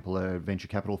 for example, a venture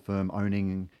capital firm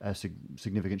owning a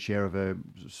significant share of a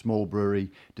small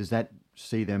brewery? Does that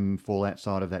see them fall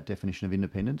outside of that definition of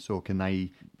independence, or can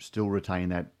they still retain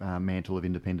that mantle of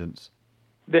independence?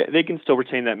 They can still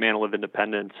retain that mantle of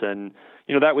independence, and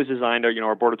that was designed.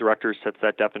 Our board of directors sets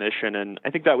that definition, and I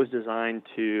think that was designed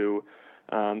to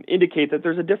indicate that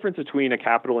there's a difference between a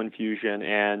capital infusion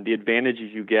and the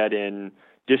advantages you get in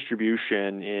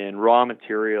distribution, in raw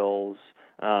materials,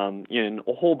 in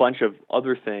a whole bunch of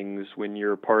other things when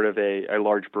you're part of a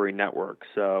large brewing network.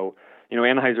 So,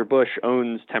 Anheuser-Busch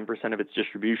owns 10% of its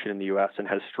distribution in the U.S. and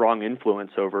has strong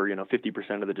influence over,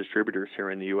 50% of the distributors here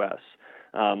in the U.S.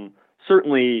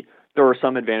 Certainly, there are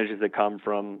some advantages that come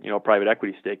from, a private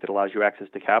equity stake that allows you access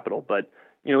to capital, but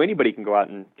anybody can go out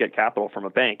and get capital from a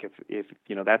bank if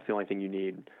that's the only thing you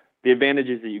need. The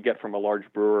advantages that you get from a large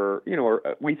brewer,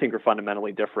 we think are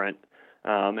fundamentally different.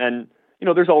 And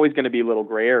there's always going to be little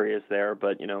gray areas there,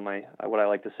 but what I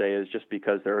like to say is just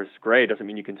because there's gray doesn't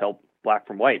mean you can tell black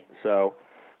from white. So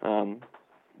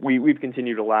we've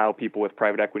continued to allow people with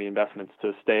private equity investments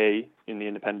to stay in the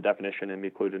independent definition and be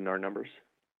included in our numbers.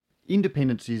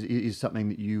 Independence is something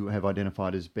that you have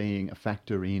identified as being a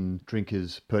factor in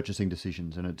drinkers' purchasing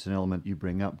decisions, and it's an element you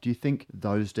bring up. Do you think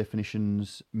those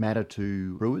definitions matter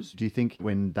to brewers? Do you think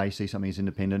when they see something as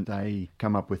independent, they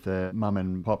come up with a mum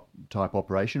and pop type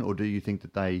operation, or do you think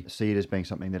that they see it as being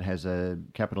something that has a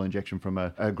capital injection from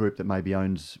a group that maybe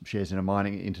owns shares in a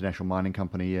international mining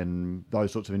company and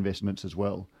those sorts of investments as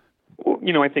well? Well,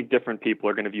 I think different people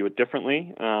are going to view it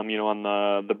differently.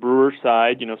 On the brewer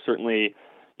side, certainly,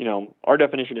 our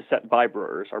definition is set by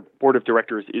brewers. Our board of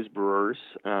directors is brewers.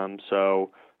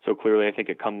 So clearly I think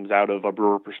it comes out of a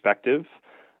brewer perspective.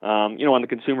 On the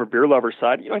consumer beer lover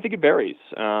side, I think it varies.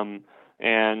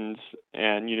 And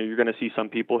you're going to see some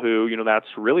people who, that's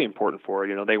really important for.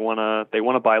 They want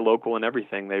to buy local and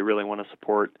everything. They really want to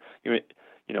support,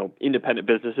 independent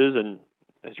businesses. And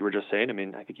as you were just saying,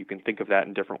 I think you can think of that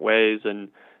in different ways. And,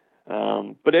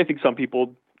 but I think some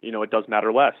people, it does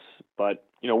matter less, but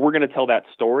we're going to tell that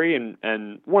story.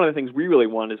 And one of the things we really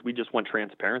want is we just want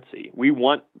transparency. We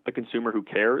want the consumer who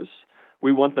cares.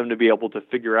 We want them to be able to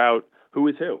figure out who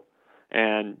is who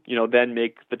and, then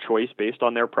make the choice based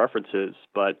on their preferences.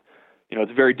 But,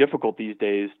 it's very difficult these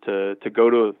days to go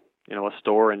to, a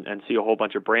store and see a whole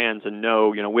bunch of brands and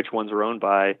know, which ones are owned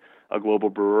by a global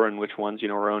brewer and which ones,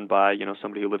 are owned by,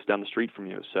 somebody who lives down the street from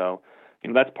you. So,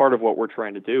 that's part of what we're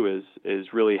trying to do is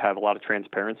really have a lot of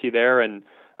transparency there and,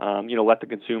 let the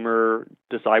consumer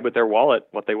decide with their wallet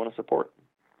what they want to support.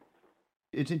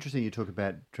 It's interesting you talk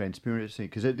about transparency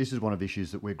because this is one of the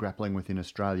issues that we're grappling with in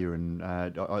Australia. And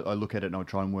I look at it and I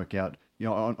try and work out,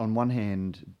 on one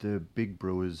hand, the big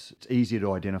brewers, it's easier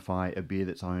to identify a beer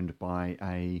that's owned by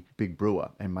a big brewer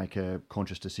and make a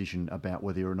conscious decision about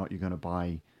whether or not you're going to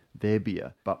buy their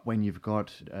beer. But when you've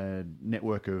got a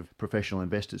network of professional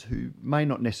investors who may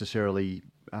not necessarily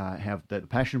have that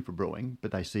passion for brewing,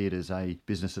 but they see it as a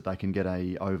business that they can get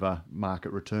a over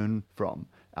market return from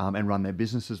and run their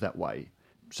businesses that way.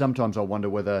 Sometimes I wonder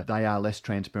whether they are less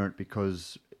transparent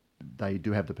because they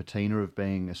do have the patina of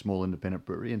being a small independent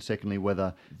brewery, and secondly,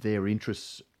 whether their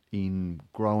interests in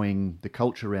growing the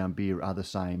culture around beer are the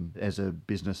same as a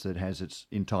business that has its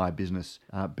entire business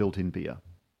built in beer.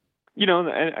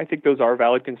 I think those are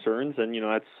valid concerns, and,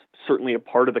 that's certainly a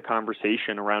part of the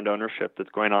conversation around ownership that's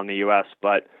going on in the U.S.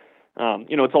 But,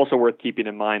 it's also worth keeping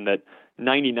in mind that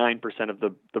 99% of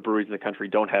the breweries in the country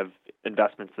don't have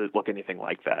investments that look anything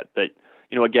like that. That,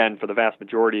 again, for the vast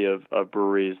majority of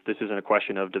breweries, this isn't a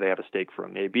question of do they have a stake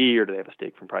from AB or do they have a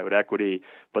stake from private equity,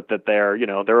 but that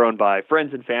they're owned by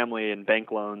friends and family and bank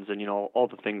loans and, all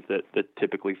the things that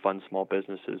typically fund small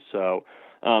businesses. So,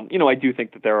 I do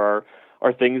think that there are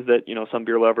things that, some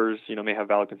beer lovers, may have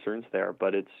valid concerns there,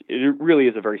 but it really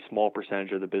is a very small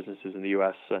percentage of the businesses in the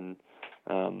U.S. And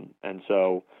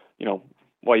so,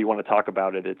 while you want to talk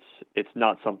about it, it's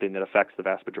not something that affects the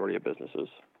vast majority of businesses.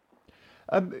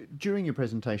 During your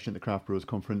presentation at the Craft Brewers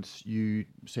Conference, you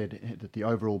said that the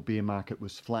overall beer market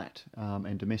was flat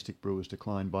and domestic brewers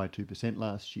declined by 2%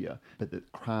 last year, but that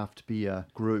craft beer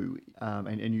grew.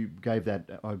 And you gave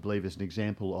that, I believe, as an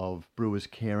example of brewers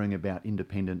caring about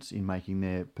independence in making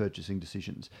their purchasing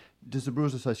decisions. Does the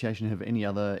Brewers Association have any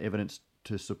other evidence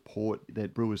to support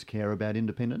that brewers care about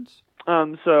independence?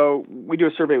 So we do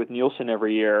a survey with Nielsen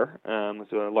every year.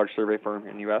 It's a large survey firm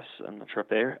in the U.S. I'm not sure if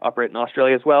they operate in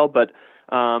Australia as well, but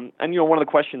one of the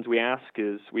questions we ask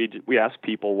is we ask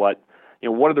people what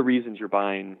are the reasons you're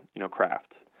buying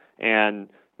craft, and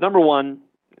number one,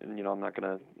 and I'm not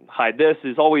going to hide this,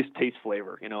 is always taste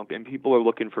flavor. And people are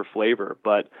looking for flavor,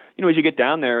 but as you get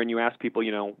down there and you ask people,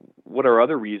 what are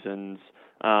other reasons?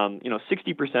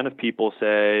 60% of people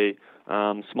say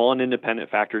small and independent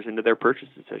factors into their purchase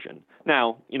decision.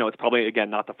 Now, it's probably, again,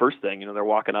 not the first thing. They're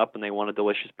walking up and they want a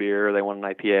delicious beer, they want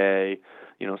an IPA,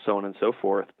 so on and so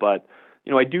forth. But,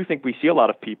 I do think we see a lot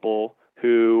of people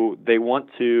who they want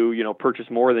to, purchase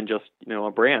more than just,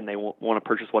 a brand. They want to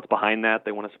purchase what's behind that.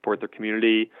 They want to support their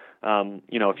community.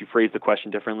 If you phrase the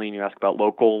question differently and you ask about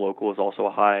local is also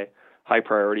a high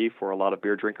priority for a lot of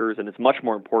beer drinkers, and it's much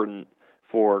more important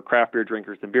for craft beer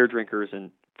drinkers than beer drinkers,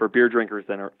 and for beer drinkers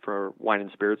than for wine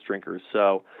and spirits drinkers.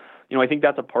 So, I think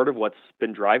that's a part of what's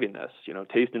been driving this.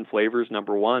 Taste and flavor is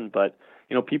number one, but,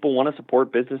 people want to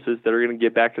support businesses that are going to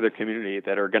give back to their community,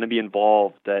 that are going to be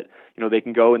involved, that, they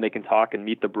can go and they can talk and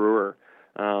meet the brewer.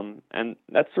 And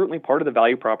that's certainly part of the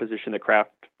value proposition that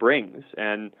craft brings.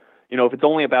 And, if it's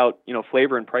only about,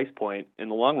 flavor and price point, in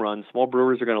the long run, small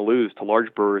brewers are going to lose to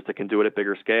large brewers that can do it at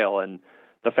bigger scale. And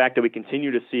the fact that we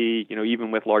continue to see,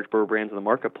 even with large brewer brands in the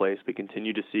marketplace, we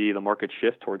continue to see the market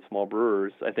shift towards small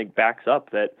brewers, I think backs up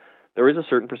that there is a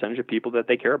certain percentage of people that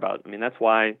they care about. I mean, that's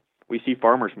why we see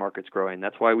farmers markets growing.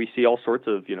 That's why we see all sorts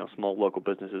of, small local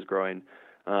businesses growing.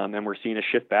 And we're seeing a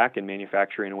shift back in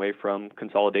manufacturing away from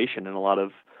consolidation in a lot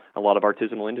of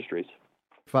artisanal industries.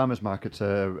 Farmers markets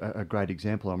are a great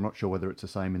example. I'm not sure whether it's the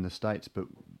same in the States, but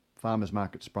farmers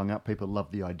markets sprung up. People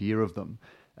loved the idea of them.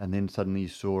 And then suddenly you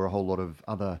saw a whole lot of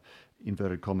other,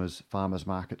 inverted commas, farmers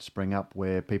markets spring up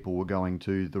where people were going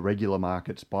to the regular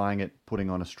markets, buying it, putting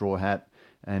on a straw hat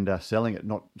and selling it,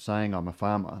 not saying I'm a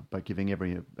farmer, but giving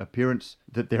every appearance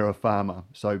that they're a farmer.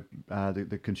 So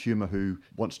the consumer who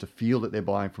wants to feel that they're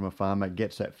buying from a farmer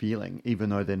gets that feeling,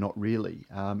 even though they're not really.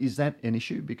 Is that an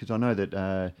issue? Because I know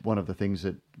that one of the things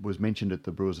that was mentioned at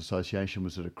the Brewers Association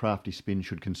was that a crafty spin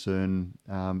should concern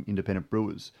independent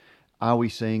brewers. Are we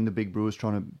seeing the big brewers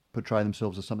trying to portray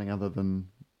themselves as something other than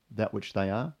that which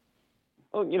they are?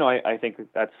 Well, I think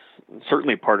that's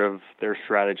certainly part of their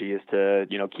strategy is to,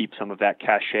 keep some of that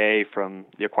cachet from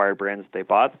the acquired brands that they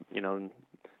bought, and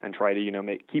try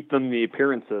to, keep them the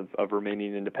appearance of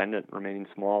remaining independent, remaining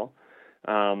small.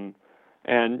 And,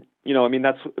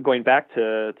 that's going back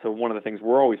to one of the things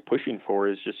we're always pushing for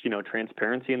is just,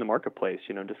 transparency in the marketplace,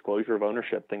 disclosure of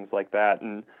ownership, things like that.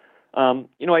 And,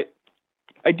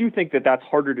 I do think that that's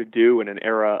harder to do in an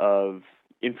era of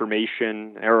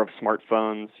information, an era of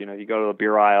smartphones. You go to the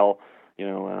beer aisle,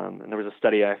 and there was a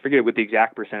study, I forget what the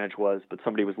exact percentage was, but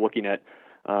somebody was looking at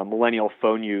millennial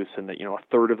phone use and that, a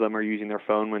third of them are using their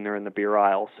phone when they're in the beer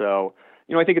aisle. So,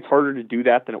 I think it's harder to do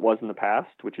that than it was in the past,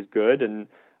 which is good. And,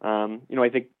 I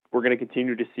think we're going to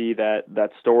continue to see that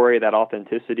story, that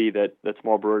authenticity that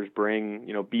small brewers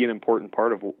bring, be an important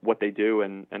part of what they do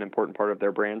and an important part of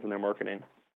their brands and their marketing.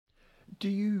 Do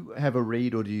you have a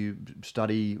read or do you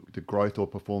study the growth or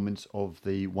performance of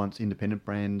the once independent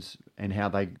brands and how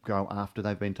they go after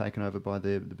they've been taken over by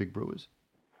the big brewers?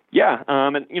 Yeah,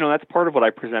 and that's part of what I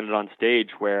presented on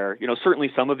stage where,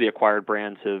 certainly some of the acquired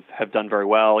brands have done very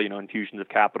well, infusions of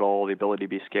capital, the ability to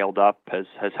be scaled up has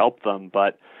helped them.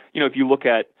 But, if you look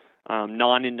at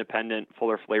non-independent,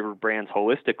 fuller flavored brands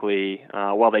holistically,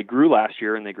 while they grew last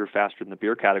year and they grew faster than the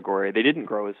beer category, they didn't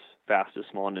grow as fast as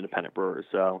small and independent brewers.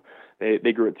 So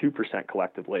they grew at 2%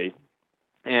 collectively.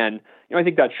 And, I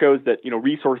think that shows that,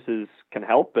 resources can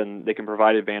help and they can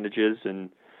provide advantages. And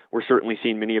we're certainly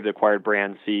seeing many of the acquired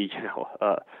brands see,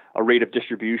 a rate of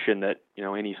distribution that,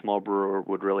 any small brewer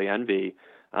would really envy.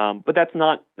 But that's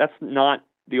not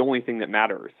the only thing that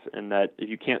matters. And that if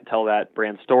you can't tell that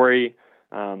brand story,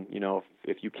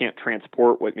 if you can't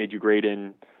transport what made you great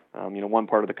in, one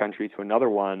part of the country to another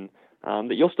one,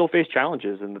 that you'll still face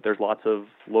challenges and that there's lots of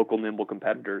local nimble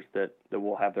competitors that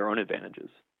will have their own advantages.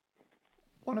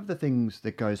 One of the things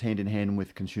that goes hand in hand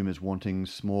with consumers wanting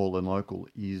small and local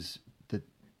is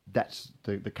that's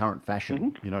the current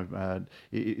fashion. Mm-hmm.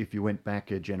 If you went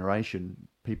back a generation,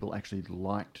 people actually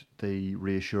liked the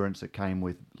reassurance that came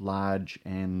with large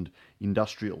and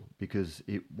industrial because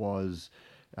it was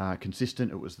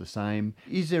consistent, it was the same.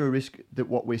 Is there a risk that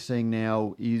what we're seeing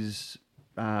now is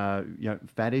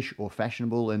faddish or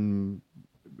fashionable and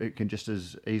it can just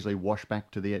as easily wash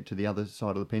back to the other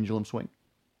side of the pendulum swing?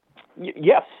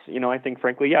 Yes. I think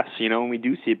frankly, yes. And we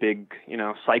do see big,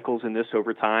 cycles in this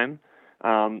over time.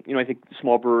 I think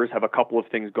small brewers have a couple of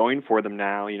things going for them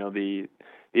now. The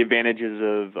advantages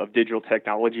of digital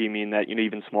technology mean that,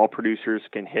 even small producers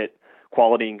can hit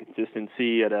quality and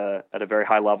consistency at a very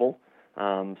high level.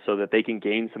 So that they can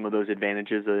gain some of those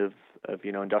advantages of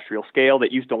industrial scale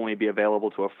that used to only be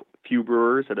available to a few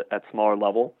brewers at smaller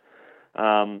level.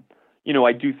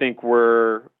 I do think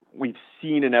we've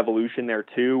seen an evolution there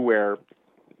too, where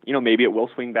maybe it will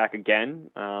swing back again,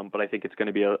 but I think it's going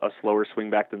to be a slower swing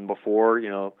back than before.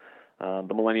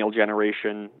 The millennial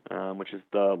generation, which is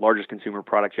the largest consumer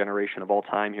product generation of all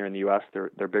time here in the U.S., they're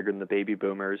bigger than the baby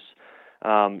boomers.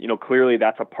 Clearly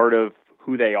that's a part of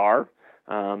who they are.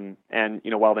 And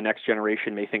while the next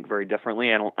generation may think very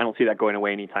differently, I don't see that going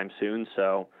away anytime soon.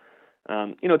 So,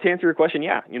 to answer your question,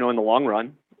 yeah, in the long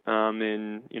run,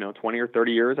 in 20 or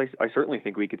 30 years, I certainly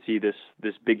think we could see this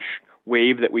big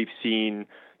wave that we've seen,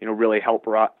 really help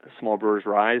small brewers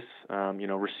rise,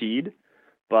 recede.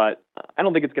 But I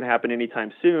don't think it's going to happen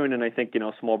anytime soon. And I think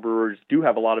small brewers do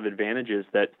have a lot of advantages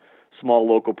that small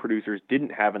local producers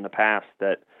didn't have in the past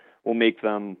that will make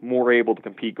them more able to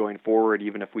compete going forward,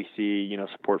 even if we see,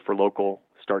 support for local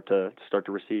start to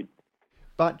recede.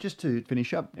 But just to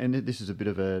finish up, and this is a bit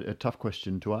of a tough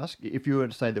question to ask, if you were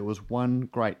to say there was one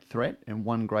great threat and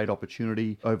one great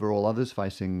opportunity over all others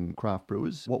facing craft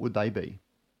brewers, what would they be?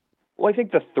 Well, I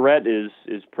think the threat is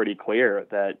pretty clear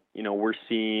that, we're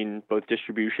seeing both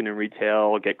distribution and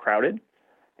retail get crowded.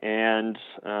 And,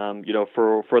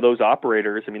 for those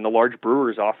operators, the large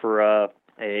brewers offer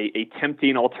a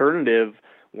tempting alternative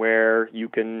where you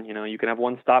can have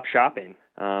one-stop shopping.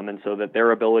 And so that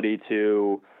their ability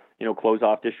to, close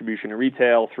off distribution and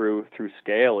retail through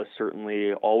scale is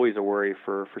certainly always a worry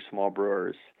for small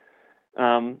brewers. If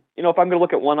I'm going to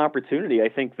look at one opportunity, I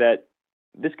think that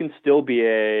this can still be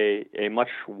a much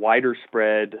wider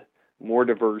spread, more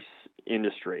diverse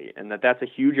industry, and that's a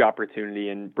huge opportunity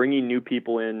in bringing new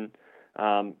people in,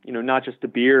 not just to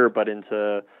beer, but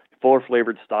into fuller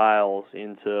flavored styles,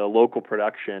 into local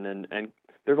production. And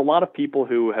there's a lot of people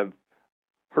who have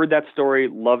heard that story,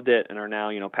 loved it, and are now,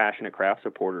 passionate craft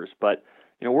supporters. But,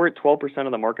 we're at 12%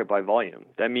 of the market by volume.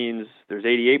 That means there's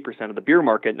 88% of the beer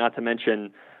market, not to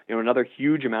mention, another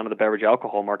huge amount of the beverage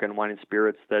alcohol market and wine and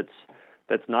spirits that's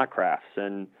not crafts.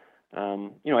 And,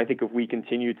 I think if we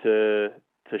continue to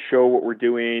show what we're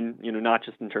doing, not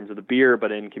just in terms of the beer,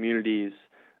 but in communities,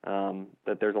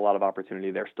 that there's a lot of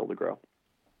opportunity there still to grow.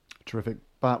 Terrific.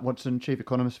 Bart Watson, Chief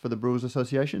Economist for the Brewers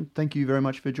Association. Thank you very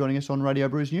much for joining us on Radio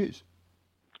Brews News.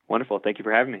 Wonderful. Thank you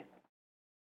for having me.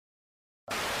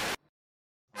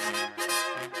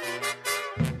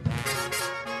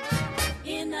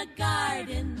 In a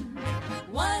garden,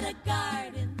 what a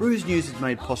garden. Brews News is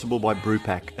made possible by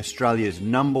Brewpack, Australia's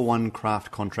 #1 craft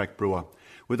contract brewer.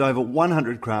 With over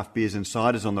 100 craft beers and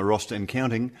ciders on the roster and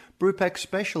counting, Brewpack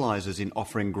specialises in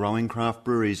offering growing craft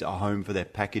breweries a home for their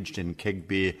packaged and kegged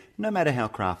beer, no matter how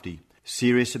crafty.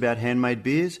 Serious about handmade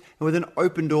beers, and with an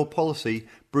open-door policy,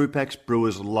 Brewpack's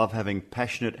brewers love having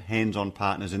passionate, hands-on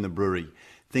partners in the brewery.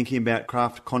 Thinking about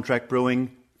craft contract brewing?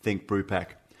 Think Brewpack.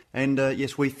 And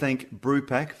yes, we thank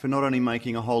Brewpack for not only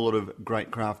making a whole lot of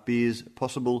great craft beers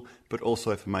possible, but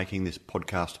also for making this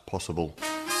podcast possible.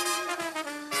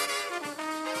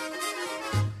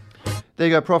 There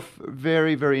you go, Prof.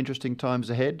 Very, very interesting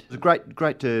times ahead. It was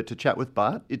great to chat with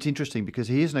Bart. It's interesting because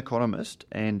he is an economist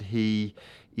and he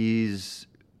is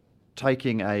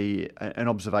taking an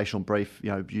observational brief,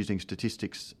 using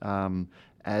statistics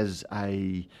as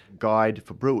a guide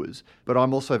for brewers. But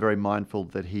I'm also very mindful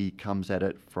that he comes at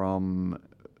it from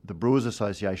the Brewers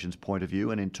Association's point of view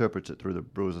and interprets it through the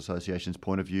Brewers Association's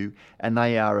point of view. And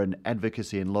they are an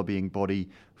advocacy and lobbying body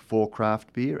for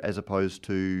craft beer, as opposed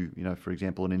to, for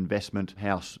example, an investment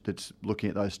house that's looking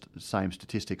at those same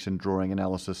statistics and drawing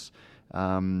analysis.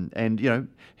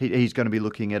 He's going to be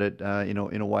looking at it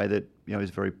in a way that is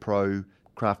very pro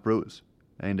craft brewers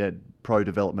and pro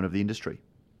development of the industry.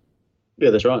 Yeah,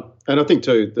 that's right. And I think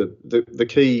too the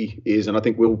key is, and I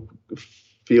think we'll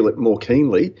feel it more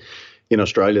keenly in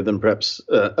Australia than perhaps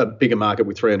a bigger market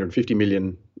with 350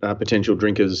 million potential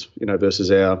drinkers,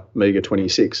 versus our meagre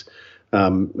 26.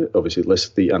 Obviously less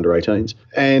the under 18s.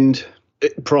 And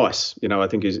price, I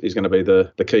think is going to be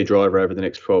the key driver over the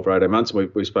next 12 or 18 months.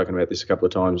 And we've spoken about this a couple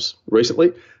of times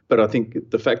recently. But I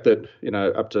think the fact that,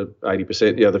 up to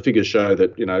 80%, the figures show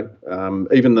that,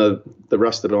 even the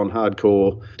rusted on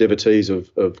hardcore devotees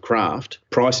of craft,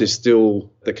 price is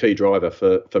still the key driver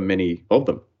for many of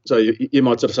them. So you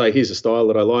might sort of say, here's a style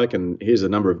that I like and here's a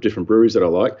number of different breweries that I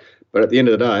like. But at the end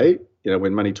of the day,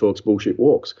 when money talks, bullshit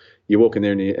walks. You walk in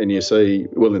there and you see,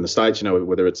 well, in the States,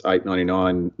 whether it's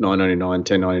 $8.99, $9.99,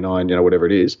 $10.99, whatever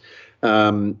it is,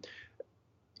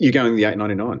 you're going the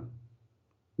 $8.99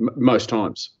 most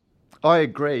times. I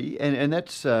agree, and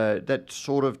that's that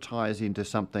sort of ties into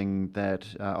something that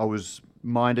I was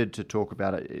minded to talk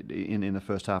about it in the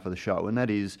first half of the show, and that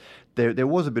is there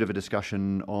was a bit of a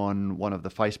discussion on one of the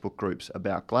Facebook groups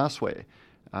about glassware,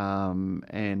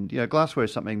 and glassware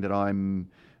is something that I'm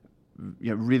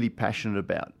really passionate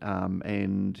about,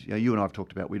 and you and I have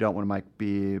talked about we don't want to make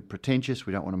beer pretentious,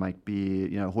 we don't want to make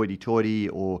beer hoity-toity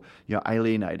or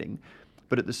alienating.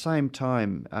 But at the same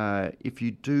time, if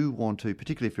you do want to,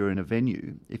 particularly if you're in a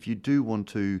venue, if you do want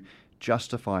to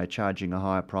justify charging a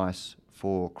higher price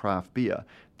for craft beer,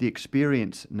 the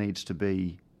experience needs to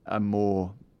be a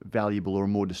more valuable or a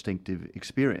more distinctive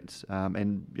experience.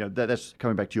 That's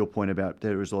coming back to your point about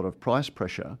there is a lot of price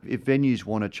pressure. If venues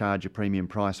want to charge a premium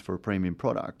price for a premium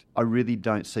product, I really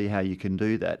don't see how you can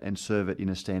do that and serve it in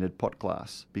a standard pot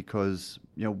glass, because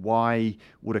why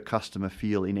would a customer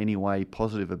feel in any way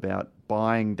positive about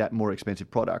buying that more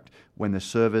expensive product when the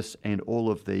service and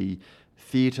all of the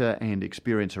theatre and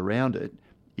experience around it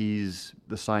is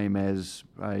the same as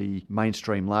a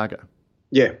mainstream lager?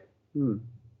 Yeah.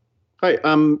 Hey,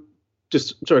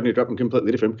 just sorry to interrupt, I'm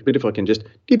completely different, but if I can just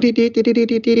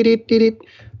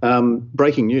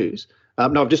breaking news.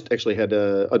 No, I've just actually had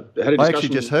a discussion. I actually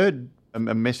just heard a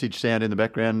message sound in the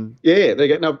background. Yeah, there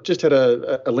you go. No, I've just had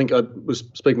a link. I was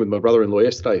speaking with my brother-in-law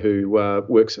yesterday who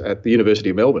works at the University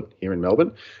of Melbourne, here in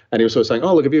Melbourne, and he was sort of saying,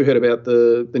 oh, look, have you heard about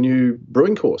the new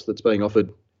brewing course that's being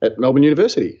offered at Melbourne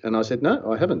University? And I said,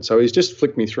 no, I haven't. So he's just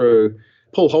flicked me through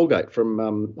Paul Holgate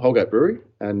from Holgate Brewery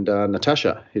and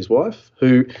Natasha, his wife,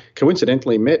 who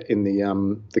coincidentally met in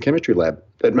the chemistry lab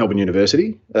at Melbourne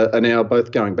University, are now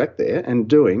both going back there and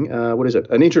doing,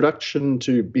 an introduction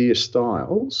to beer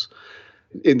styles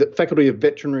in the Faculty of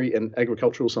Veterinary and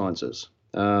Agricultural Sciences.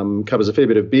 Covers a fair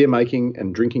bit of beer making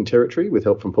and drinking territory with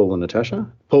help from Paul and Natasha.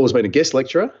 Paul has been a guest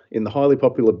lecturer in the highly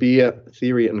popular beer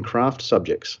theory and craft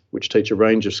subjects, which teach a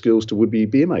range of skills to would-be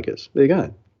beer makers. There you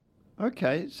go.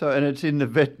 Okay, and it's in the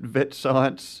vet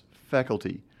science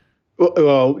faculty.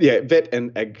 Well, yeah, vet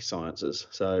and ag sciences.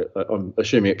 So I'm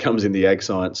assuming it comes in the ag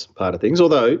science part of things.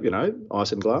 Although,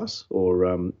 isinglass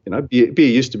or beer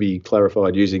used to be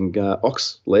clarified using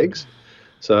ox legs.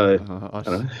 So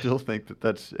I still think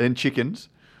that's and chickens.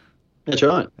 That's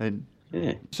right. And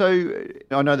yeah. So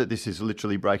I know that this is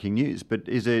literally breaking news, but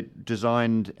is it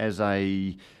designed as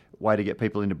a way to get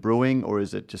people into brewing, or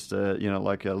is it just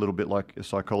like a little bit like a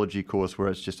psychology course where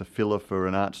it's just a filler for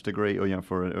an arts degree, or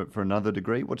for another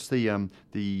degree? What's the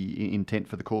intent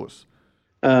for the course?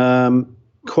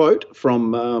 Quote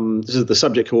from this is the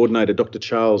subject coordinator, Dr.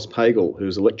 Charles Pagel,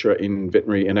 who's a lecturer in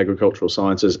veterinary and agricultural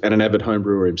sciences and an avid home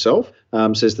brewer himself,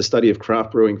 says the study of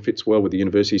craft brewing fits well with the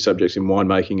university subjects in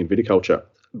winemaking and viticulture.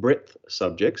 Breadth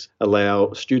subjects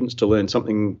allow students to learn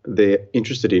something they're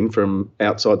interested in from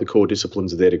outside the core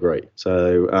disciplines of their degree.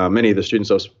 So many of the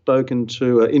students I've spoken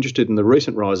to are interested in the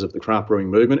recent rise of the craft brewing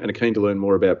movement and are keen to learn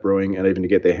more about brewing and even to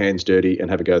get their hands dirty and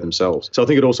have a go themselves. So I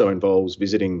think it also involves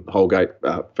visiting Holgate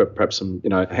for perhaps some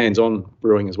hands-on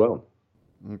brewing as well.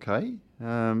 Okay.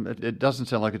 It doesn't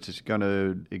sound like it's just going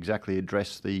to exactly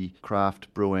address the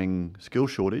craft brewing skill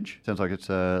shortage. Sounds like it's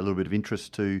a little bit of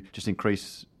interest to just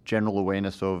increase general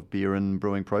awareness of beer and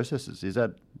brewing processes. Is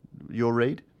that your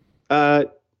read? Yeah,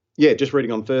 just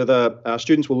reading on further,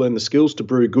 students will learn the skills to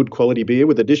brew good quality beer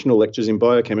with additional lectures in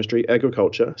biochemistry,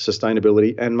 agriculture,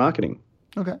 sustainability and marketing.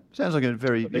 Okay. Sounds like a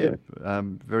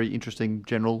very interesting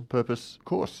general purpose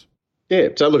course. Yeah,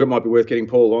 so look, it might be worth getting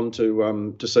Paul on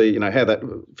to see, how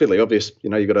that, fairly obvious,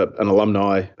 you've got an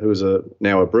alumni who is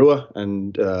now a brewer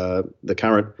and the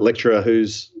current lecturer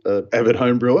who's an avid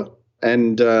home brewer.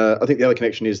 And I think the other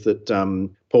connection is that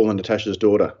Paul and Natasha's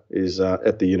daughter is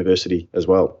at the university as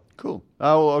well. Cool.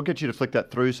 I'll get you to flick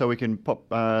that through so we can pop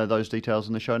those details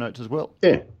in the show notes as well.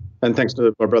 Yeah. And thanks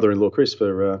to my brother-in-law, Chris,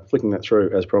 for flicking that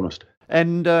through as promised.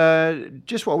 And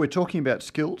just while we're talking about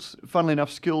skills, funnily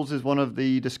enough, skills is one of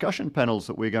the discussion panels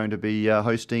that we're going to be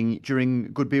hosting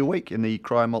during Good Beer Week in the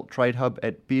Cryer Malt Trade Hub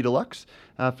at Beer Deluxe,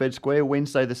 Fed Square,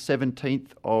 Wednesday the 17th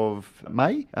of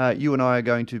May. You and I are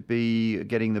going to be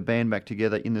getting the band back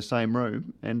together in the same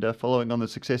room, and following on the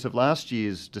success of last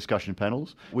year's discussion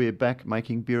panels, we're back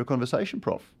making beer a conversation,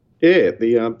 Prof. Yeah,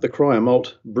 the Cryer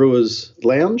Malt Brewers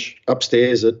Lounge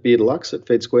upstairs at Beer Deluxe at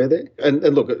Fed Square there. And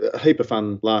look, a heap of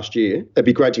fun last year. It'd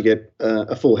be great to get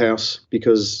a full house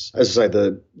because, as I say,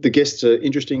 the guests are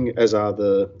interesting, as are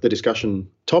the discussion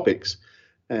topics.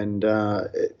 And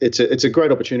it's a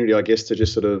great opportunity, I guess, to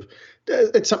just sort of,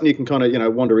 it's something you can kind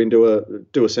of, wander into,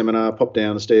 do a seminar, pop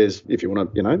down the stairs if you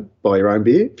want to, buy your own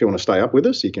beer. If you want to stay up with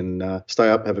us, you can stay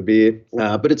up, have a beer.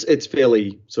 But it's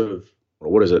fairly sort of,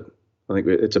 what is it? I think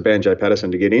it's a Banjo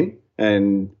Patterson to get in,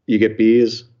 and you get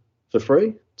beers for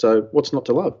free. So what's not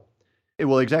to love?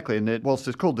 Well, exactly. And whilst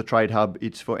it's called the Trade Hub,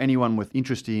 it's for anyone with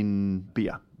interest in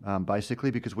beer,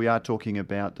 basically, because we are talking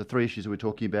about the three issues we're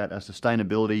talking about are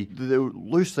sustainability. The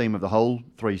loose theme of the whole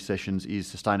three sessions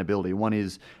is sustainability. One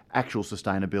is actual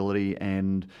sustainability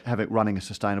and running a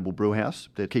sustainable brew house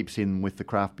that keeps in with the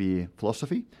craft beer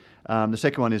philosophy. The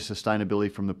second one is sustainability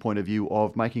from the point of view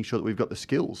of making sure that we've got the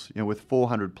skills, with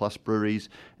 400 plus breweries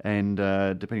and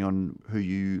depending on who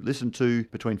you listen to,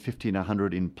 between 50 and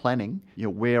 100 in planning,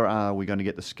 where are we going to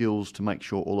get the skills to make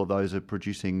sure all of those are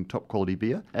producing top quality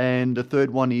beer? And the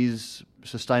third one is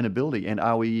sustainability. And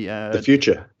are we...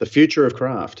 the future of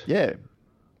craft. Yeah.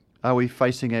 Are we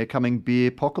facing a coming beer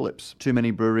apocalypse? Too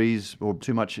many breweries or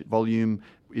too much volume?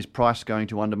 Is price going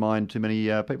to undermine too many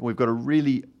people? We've got a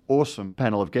really awesome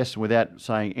panel of guests, without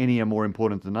saying any are more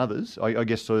important than others. I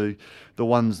guess the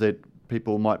ones that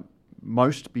people might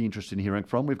most be interested in hearing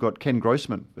from. We've got Ken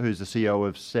Grossman, who's the CEO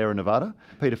of Sierra Nevada,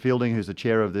 Peter Fielding, who's the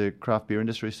chair of the Craft Beer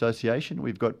Industry Association.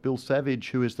 We've got Bill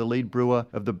Savage, who is the lead brewer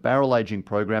of the barrel aging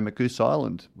program at Goose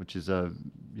Island, which is a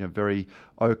very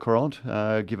au courant,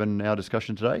 given our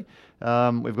discussion today.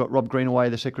 We've got Rob Greenaway,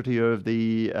 the Secretary of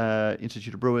the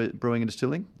Institute of Brewing and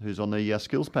Distilling, who's on the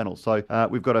skills panel. So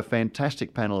we've got a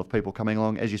fantastic panel of people coming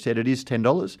along. As you said, it is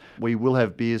 $10. We will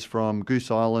have beers from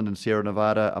Goose Island and Sierra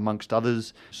Nevada, amongst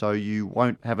others. So you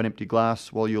won't have an empty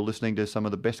glass while you're listening to some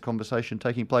of the best conversation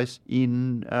taking place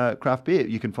in craft beer.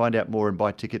 You can find out more and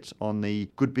buy tickets on the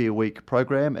Good Beer Week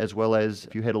program, as well as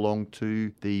if you head along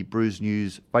to the Brews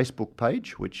News Facebook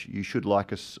page, which you should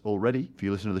like us already. If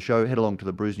you listen to the show, head along to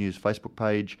the Brews News Facebook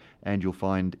page and you'll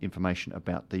find information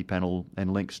about the panel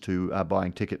and links to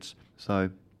buying tickets. So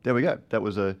there we go. That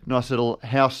was a nice little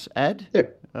house ad. Yeah.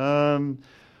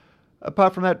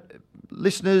 Apart from that,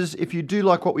 listeners, if you do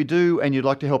like what we do and you'd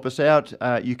like to help us out,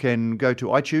 you can go to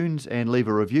iTunes and leave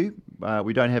a review.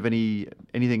 We don't have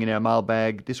anything in our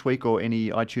mailbag this week or any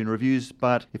iTunes reviews,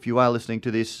 but if you are listening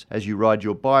to this as you ride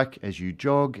your bike, as you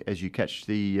jog, as you catch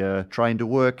the train to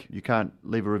work, you can't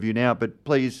leave a review now, but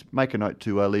please make a note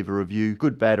to leave a review,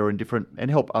 good, bad or indifferent, and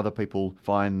help other people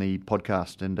find the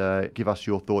podcast and give us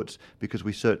your thoughts, because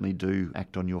we certainly do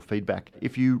act on your feedback.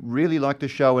 If you really like the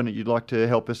show and you'd like to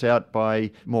help us out by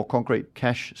more concrete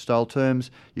cash style terms,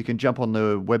 you can jump on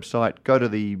the website, go to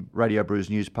the Radio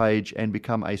Brews News page and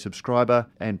become a subscriber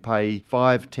and pay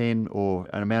 $5, $10 or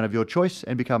an amount of your choice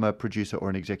and become a producer or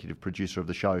an executive producer of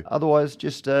the show. Otherwise,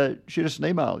 just shoot us an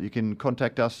email. You can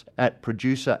contact us at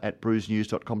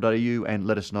producer@brewsnews.com.au and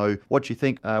let us know what you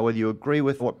think, whether you agree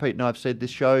with what Pete and I have said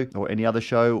this show or any other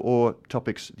show, or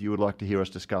topics you would like to hear us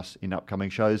discuss in upcoming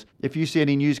shows. If you see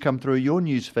any news come through your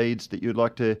news feeds that you'd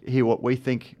like to hear what we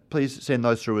think, please send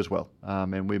those through as well.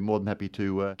 And we're more than happy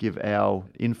to give our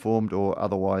informed or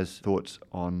otherwise thoughts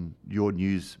on your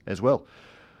news as well.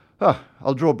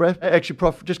 I'll draw a breath. Actually,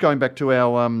 Prof, just going back to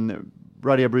our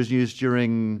Radio Brews News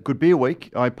during Good Beer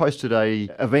Week, I posted a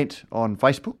event on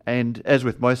Facebook, and as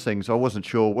with most things, I wasn't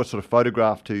sure what sort of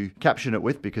photograph to caption it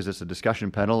with, because it's a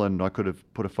discussion panel and I could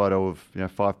have put a photo of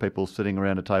 5 people sitting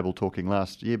around a table talking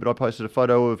last year, but I posted a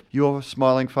photo of your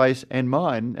smiling face and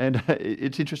mine, and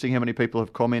it's interesting how many people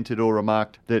have commented or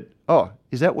remarked that, oh,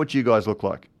 is that what you guys look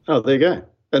like? Oh, there you go.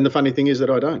 And the funny thing is that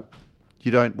I don't.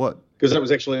 You don't what? Because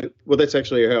that's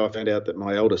actually how I found out that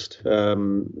my eldest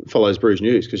follows Brews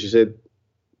News, because she said,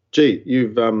 gee,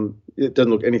 it doesn't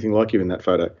look anything like you in that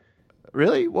photo.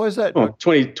 Really? Why is that? Oh,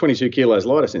 22 kilos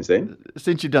lighter since then.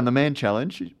 Since you've done the man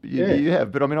challenge, you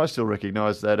have. But I mean, I still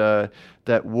recognise that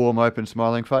warm, open,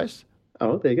 smiling face.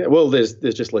 Oh, there you go. Well, there's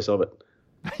just less of it.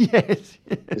 Yes.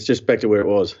 It's just back to where it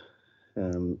was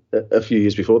a few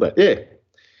years before that. Yeah.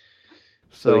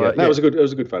 So it was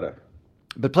a good photo.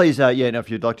 But please, if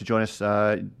you'd like to join us,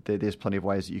 there's plenty of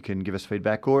ways that you can give us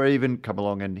feedback or even come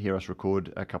along and hear us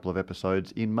record a couple of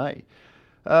episodes in May.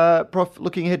 Prof,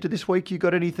 looking ahead to this week, you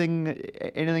got anything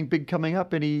big coming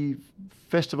up? Any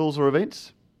festivals or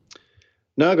events?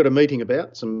 No, I got a meeting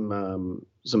about some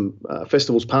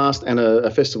festivals past and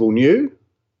a festival new.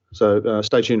 So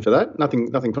stay tuned for that.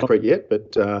 Nothing concrete yet,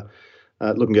 but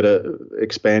looking at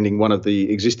expanding one of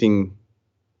the existing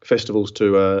festivals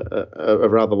to a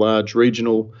rather large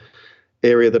regional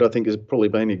area that I think has probably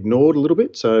been ignored a little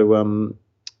bit. So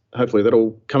hopefully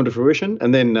that'll come to fruition.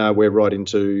 And then we're right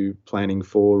into planning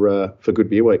for Good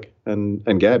Beer Week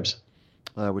and Gabs.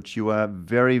 Which you are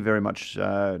very, very much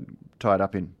tied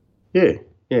up in. Yeah.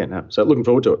 No. So looking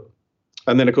forward to it.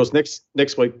 And then, of course, next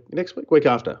week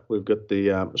after, we've got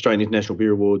the Australian International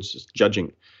Beer Awards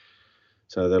judging.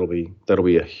 So that'll be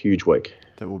a huge week.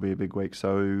 That will be a big week.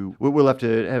 So we'll have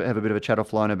to have a bit of a chat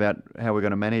offline about how we're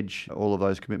going to manage all of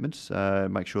those commitments,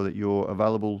 make sure that you're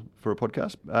available for a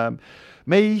podcast. I'm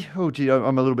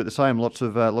a little bit the same. Lots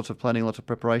of planning, lots of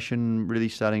preparation, really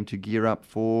starting to gear up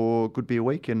for Good Beer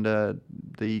Week and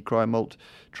the Cryo Malt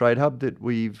Trade Hub that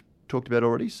we've talked about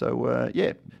already. So,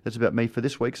 that's about me for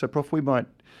this week. So, Prof, we might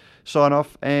sign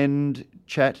off and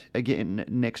chat again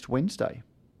next Wednesday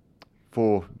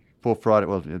for Friday.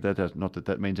 Well, not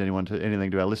that means anything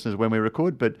to our listeners when we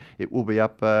record, but it will be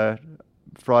up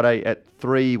Friday at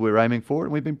 3 we're aiming for,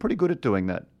 and we've been pretty good at doing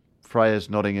that. Freya's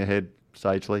nodding her head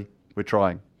sagely. We're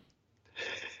trying.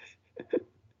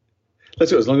 Let's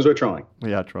do it as long as we're trying.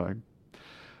 We are trying.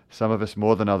 Some of us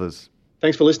more than others.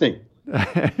 Thanks for listening.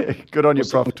 Good on you,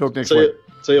 Prof. Talk next week.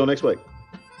 See you all next week.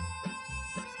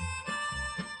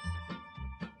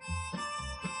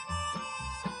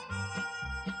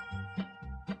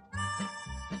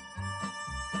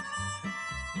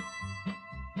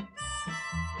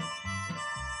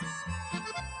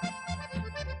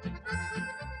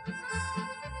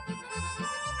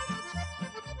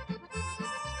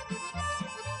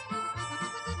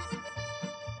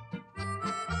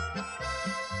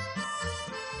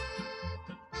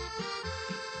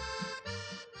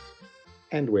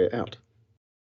 And we're out.